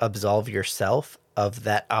absolve yourself of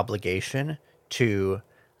that obligation to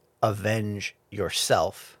avenge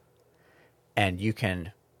yourself. And you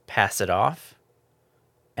can pass it off.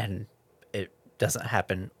 And it doesn't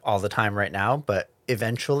happen all the time right now, but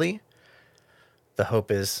eventually the hope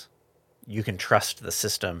is you can trust the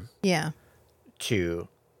system to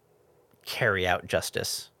carry out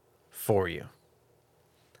justice for you.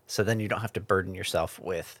 So then you don't have to burden yourself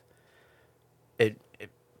with it.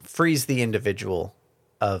 It frees the individual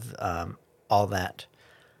of all that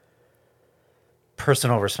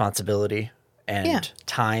personal responsibility and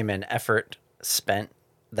time and effort spent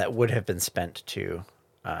that would have been spent to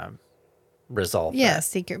resolve that.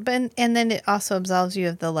 Secret. But and then it also absolves you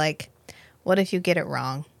of the what if you get it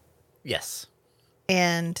wrong? Yes.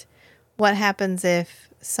 And what happens if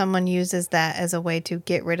someone uses that as a way to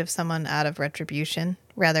get rid of someone out of retribution,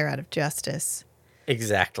 rather out of justice?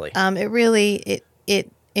 Exactly. It really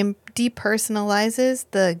depersonalizes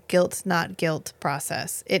the guilt, not guilt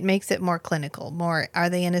process. It makes it more clinical. More, are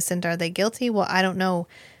they innocent? Are they guilty? Well, I don't know.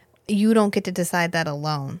 You don't get to decide that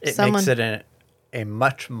alone. It makes it a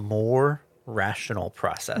much more rational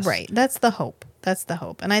process. Right. That's the hope.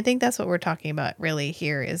 And I think that's what we're talking about really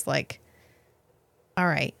here is all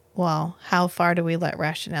right, well, how far do we let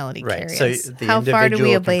rationality carry us? So the how far do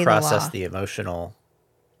we individual obey can process the the emotional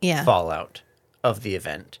law? fallout of the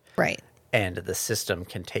event. Right. And the system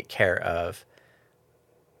can take care of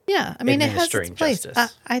it has its place.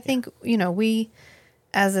 Justice. I think, we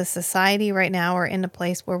as a society right now are in a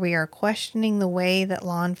place where we are questioning the way that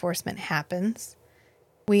law enforcement happens.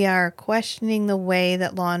 We are questioning the way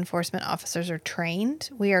that law enforcement officers are trained.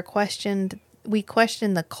 We question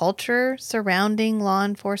the culture surrounding law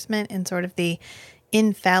enforcement and sort of the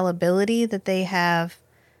infallibility that they have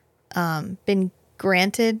been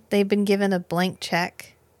granted. They've been given a blank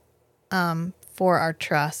check for our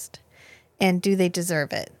trust. And do they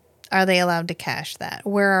deserve it? Are they allowed to cash that?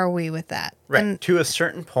 Where are we with that? Right. And, to a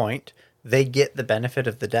certain point, they get the benefit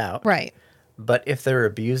of the doubt. Right. But if they're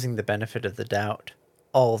abusing the benefit of the doubt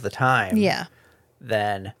all the time,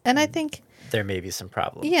 then I think there may be some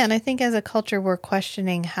problems. Yeah, and I think as a culture, we're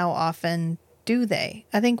questioning how often do they.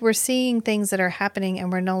 I think we're seeing things that are happening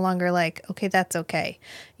and we're no longer okay, that's okay.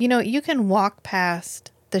 You can walk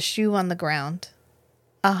past the shoe on the ground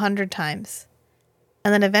 100 times,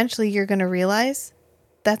 and then eventually you're going to realize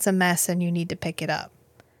that's a mess and you need to pick it up.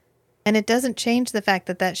 And it doesn't change the fact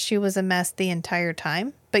that that shoe was a mess the entire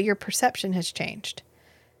time, but your perception has changed.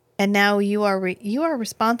 And now you are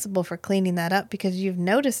responsible for cleaning that up because you've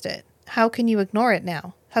noticed it. How can you ignore it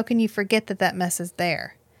now? How can you forget that mess is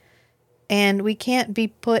there? And we can't be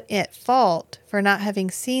put at fault for not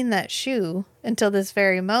having seen that shoe until this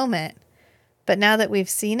very moment. But now that we've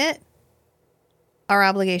seen it, our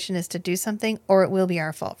obligation is to do something, or it will be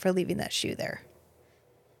our fault for leaving that shoe there.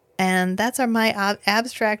 And that's my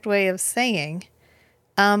abstract way of saying,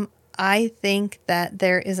 I think that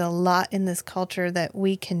there is a lot in this culture that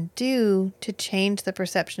we can do to change the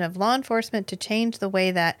perception of law enforcement, to change the way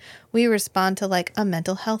that we respond to like a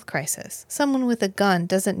mental health crisis. Someone with a gun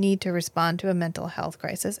doesn't need to respond to a mental health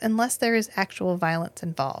crisis unless there is actual violence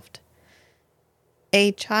involved.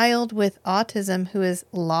 A child with autism who is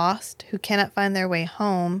lost, who cannot find their way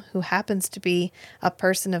home, who happens to be a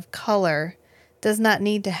person of color, does not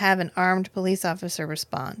need to have an armed police officer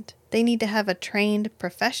respond. They need to have a trained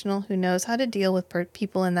professional who knows how to deal with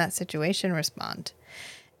people in that situation respond.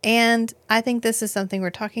 And I think this is something we're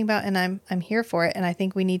talking about, and I'm here for it. And I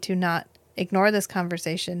think we need to not ignore this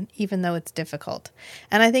conversation, even though it's difficult.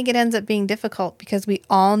 And I think it ends up being difficult because we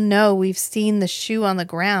all know we've seen the shoe on the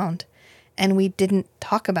ground and we didn't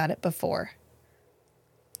talk about it before.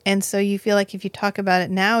 And so you feel like if you talk about it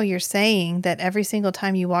now, you're saying that every single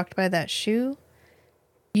time you walked by that shoe,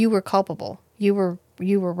 you were culpable. You were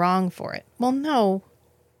wrong for it. Well, no,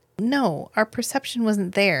 our perception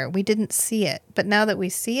wasn't there. We didn't see it. But now that we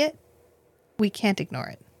see it, we can't ignore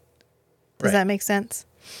it. Does that make sense?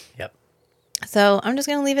 Yep. So I'm just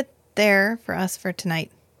going to leave it there for us for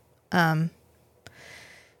tonight.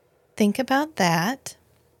 Think about that.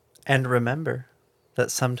 And remember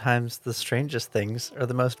that sometimes the strangest things are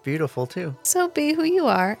the most beautiful too. So be who you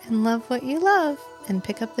are and love what you love and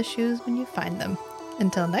pick up the shoes when you find them.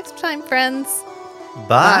 Until next time, friends.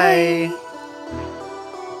 Bye. Bye.